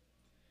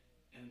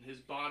 and his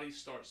body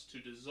starts to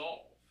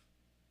dissolve.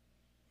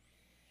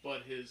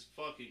 But his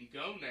fucking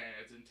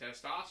gonads and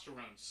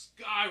testosterone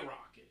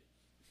skyrocket.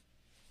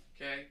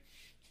 Okay?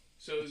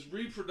 So his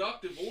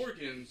reproductive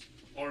organs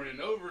are in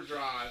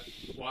overdrive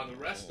while the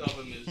rest of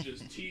him is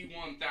just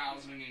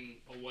T1000ing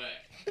away.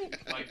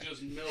 Like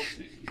just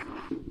melting.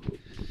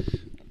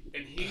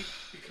 And he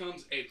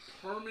becomes a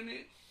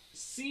permanent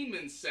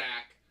semen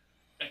sac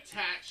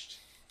attached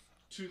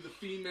to the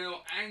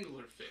female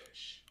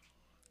anglerfish.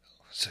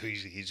 So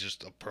he's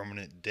just a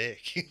permanent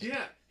dick.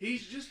 Yeah,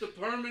 he's just a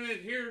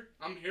permanent here.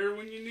 I'm here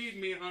when you need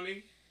me,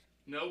 honey.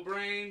 No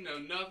brain, no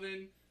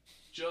nothing.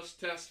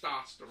 Just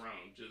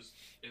testosterone, just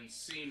in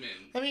semen.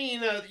 I mean,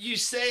 you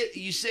say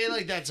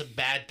like that's a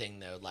bad thing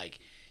though. Like,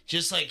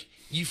 just like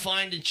you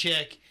find a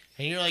chick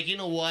and you're like, you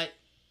know what?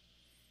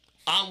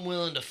 I'm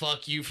willing to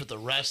fuck you for the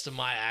rest of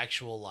my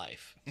actual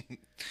life.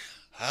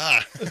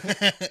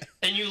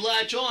 And you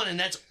latch on, and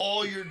that's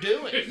all you're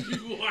doing.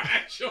 You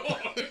latch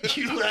on.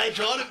 You latch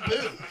on and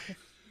boom.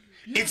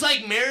 Yeah. It's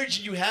like marriage,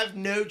 and you have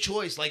no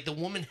choice. Like the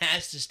woman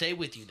has to stay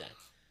with you then.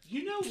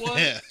 You know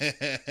what?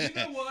 You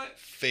know what?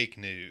 Fake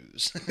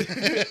news.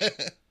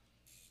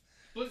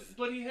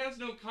 But he has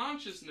no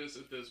consciousness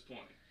at this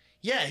point.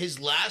 Yeah, his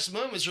last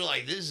moments are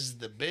like, this is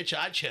the bitch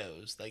I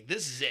chose. Like,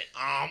 this is it.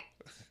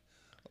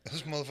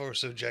 This motherfucker's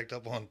so jacked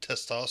up on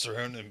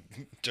testosterone and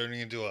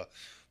turning into a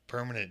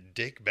permanent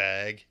dick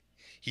bag.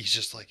 He's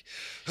just like,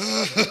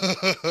 I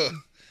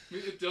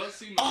mean, it does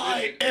seem efficient.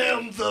 I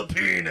am the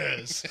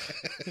penis.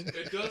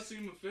 It does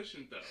seem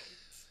efficient, though.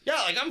 Yeah,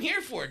 like, I'm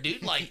here for it,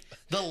 dude. Like,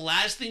 the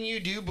last thing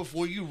you do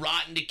before you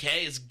rot and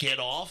decay is get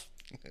off.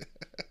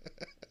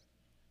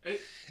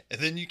 And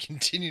then you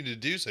continue to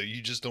do so.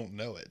 You just don't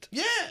know it.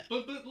 Yeah.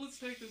 But let's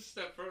take this a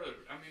step further.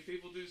 I mean,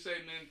 people do say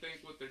men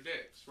think with their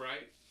dicks,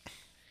 right?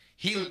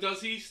 So does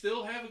he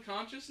still have a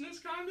consciousness,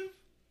 kind of?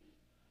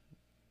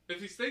 If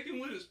he's thinking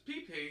with his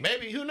pee-pee...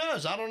 Maybe, who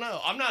knows? I don't know.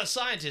 I'm not a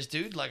scientist,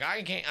 dude. Like,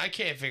 I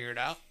can't figure it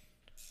out.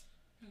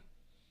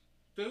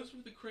 Those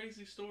were the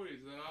crazy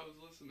stories that I was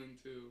listening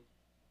to.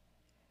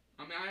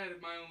 I mean, I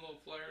added my own little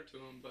flair to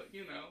them, but,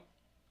 you know.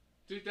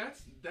 Dude,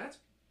 that's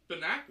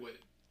Benaquid.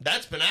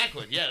 That's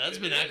Benaquid. Yeah, that's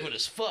Benaquid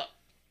as fuck.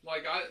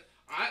 Like,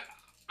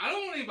 I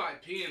don't want anybody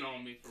peeing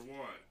on me, for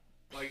one.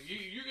 Like,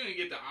 you're going to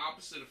get the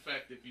opposite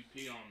effect if you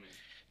pee on me.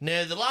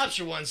 No, the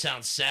lobster one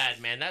sounds sad,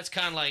 man. That's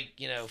kind of like,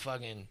 you know,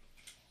 fucking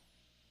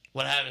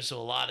what happens to a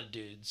lot of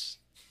dudes.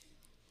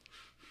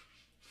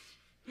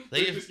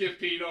 They just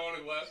get peed on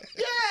and left?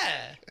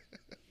 Yeah.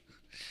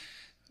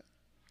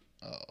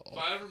 Oh. If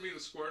I ever meet a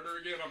squirter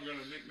again, I'm going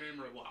to nickname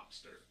her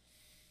Lobster.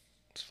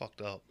 It's fucked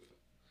up.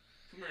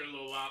 Come here,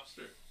 little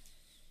lobster.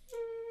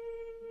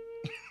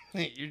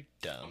 You're I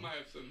dumb. might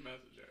have sent a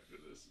message after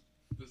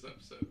this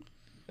episode.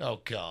 Oh,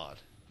 God.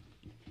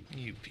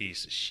 You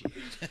piece of shit.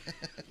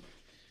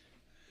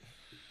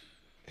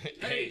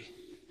 Hey,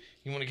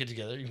 you want to get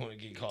together? You want to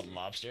get called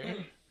lobster?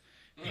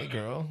 Hey,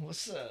 girl,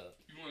 what's up?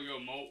 You want to go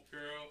molt,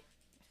 girl?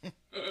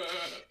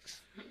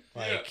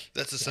 Like,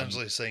 That's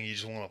essentially saying you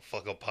just want to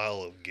fuck a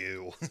pile of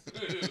goo.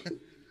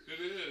 It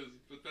is,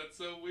 but that's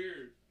so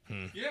weird.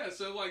 Yeah,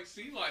 so like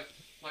sea life,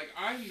 like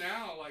I'm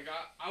now, like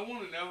I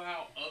want to know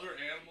how other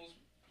animals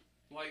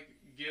like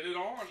get it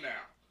on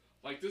now.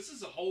 Like this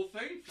is a whole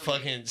thing for me.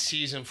 fucking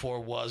season 4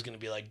 was going to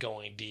be like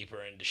going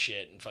deeper into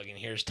shit, and fucking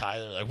here's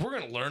Tyler. Like, we're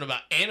going to learn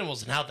about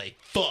animals and how they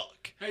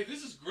fuck. Hey,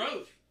 this is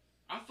growth.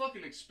 I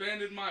fucking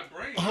expanded my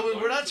brain. I mean,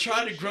 we're not learned some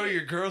trying new to grow shit.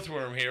 your growth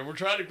worm here. We're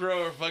trying to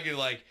grow our fucking,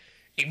 like,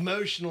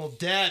 emotional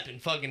depth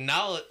and fucking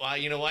knowledge. Well,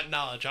 you know what?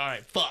 Knowledge. All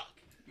right, fuck.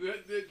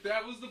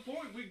 That was the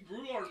point. We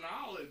grew our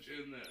knowledge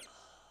in this.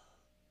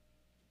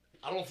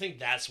 I don't think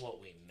that's what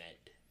we meant.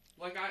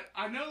 Like,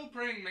 I know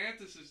praying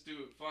mantises do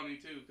it funny,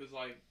 too, because,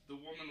 like, the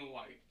woman will,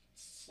 like,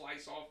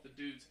 slice off the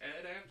dude's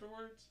head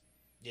afterwards.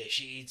 Yeah,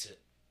 she eats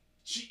it.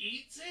 She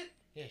eats it?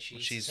 Yeah, she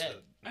eats She's his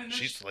head.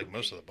 she's like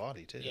most of the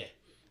body too. Yeah.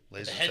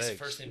 Lays The its head's the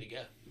eggs. first thing to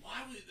go.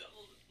 Why would,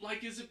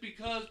 like, is it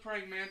because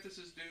praying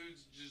mantises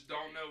dudes just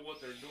don't know what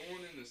they're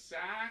doing in the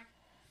sack?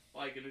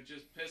 Like, and it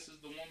just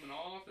pisses the woman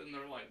off, and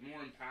they're, like,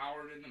 more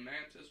empowered in the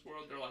mantis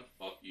world. They're like,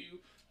 fuck you,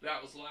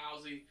 that was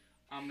lousy.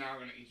 I'm now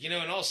gonna eat You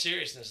know, in all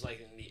seriousness,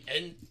 like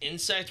in the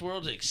insect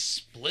world,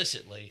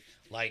 explicitly,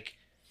 like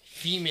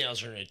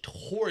females are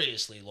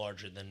notoriously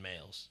larger than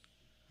males.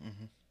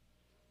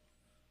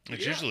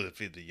 It's Yeah. usually to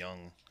feed the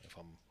young. If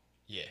I'm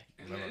Yeah.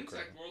 In the remember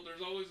insect correctly. world,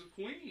 there's always a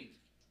queen.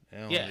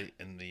 Yeah.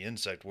 In the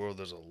insect world,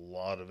 there's a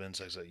lot of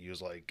insects that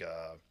use like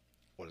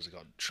what is it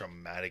called?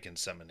 Traumatic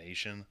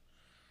insemination.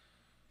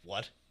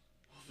 What?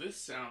 Well, this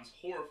sounds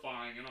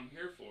horrifying, and I'm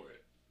here for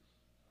it.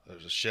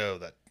 There's a show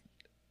that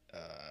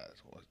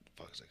what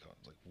the fuck is it called?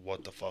 Like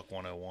What the Fuck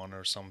 101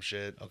 or some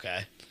shit.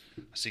 Okay.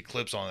 I see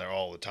clips on there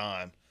all the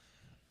time,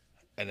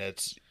 and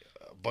it's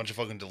a bunch of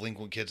fucking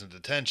delinquent kids in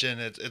detention.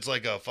 It's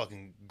like a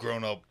fucking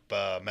grown up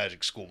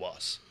magic school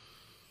bus.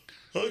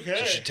 Okay.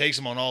 So she takes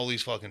them on all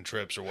these fucking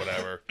trips or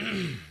whatever.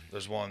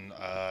 There's one.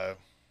 I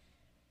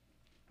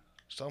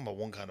was talking about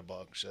one kind of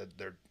bug. She said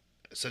they're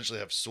essentially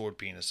have sword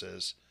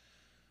penises,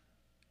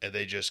 and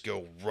they just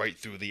go right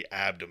through the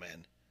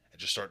abdomen and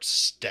just start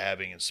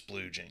stabbing and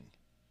splooging.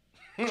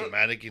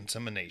 Dramatic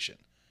insemination.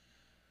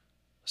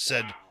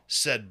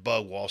 Said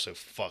bug will also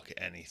fuck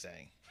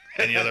anything.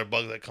 Any other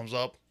bug that comes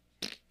up,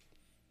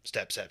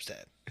 stab, stab,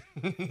 stab.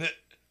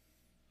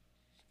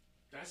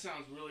 That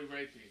sounds really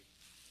rapey.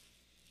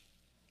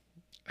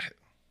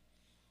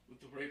 With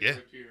the rape Yeah.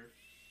 here.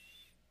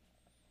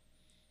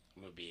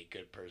 I'm gonna be a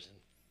good person.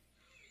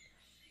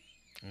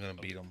 I'm gonna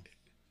beat him.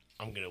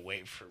 I'm gonna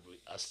wait for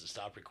us to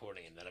stop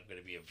recording, and then I'm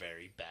gonna be a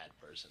very bad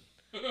person.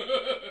 I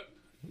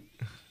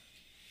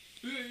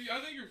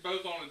think you're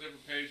both on a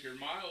different page here.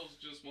 Miles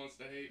just wants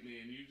to hate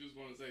me, and you just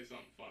want to say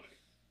something funny.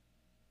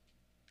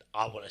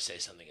 I want to say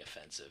something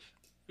offensive.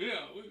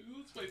 Yeah,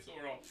 let's wait till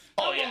we're all.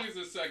 Oh, How yeah. long is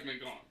this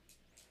segment gone?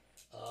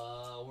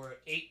 We're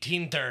at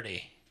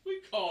 18:30.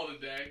 We call it a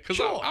day. Because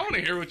Sure. I want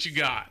to hear what you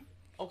got.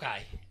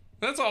 Okay.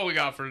 That's all we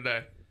got for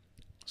today.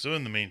 So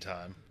in the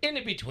meantime, In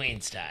the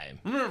betweens time.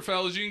 Remember,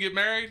 fellas, you can get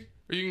married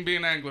or you can be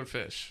an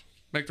anglerfish.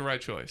 Make the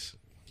right choice.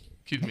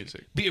 Cue the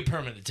music. Be a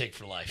permanent tick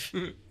for life.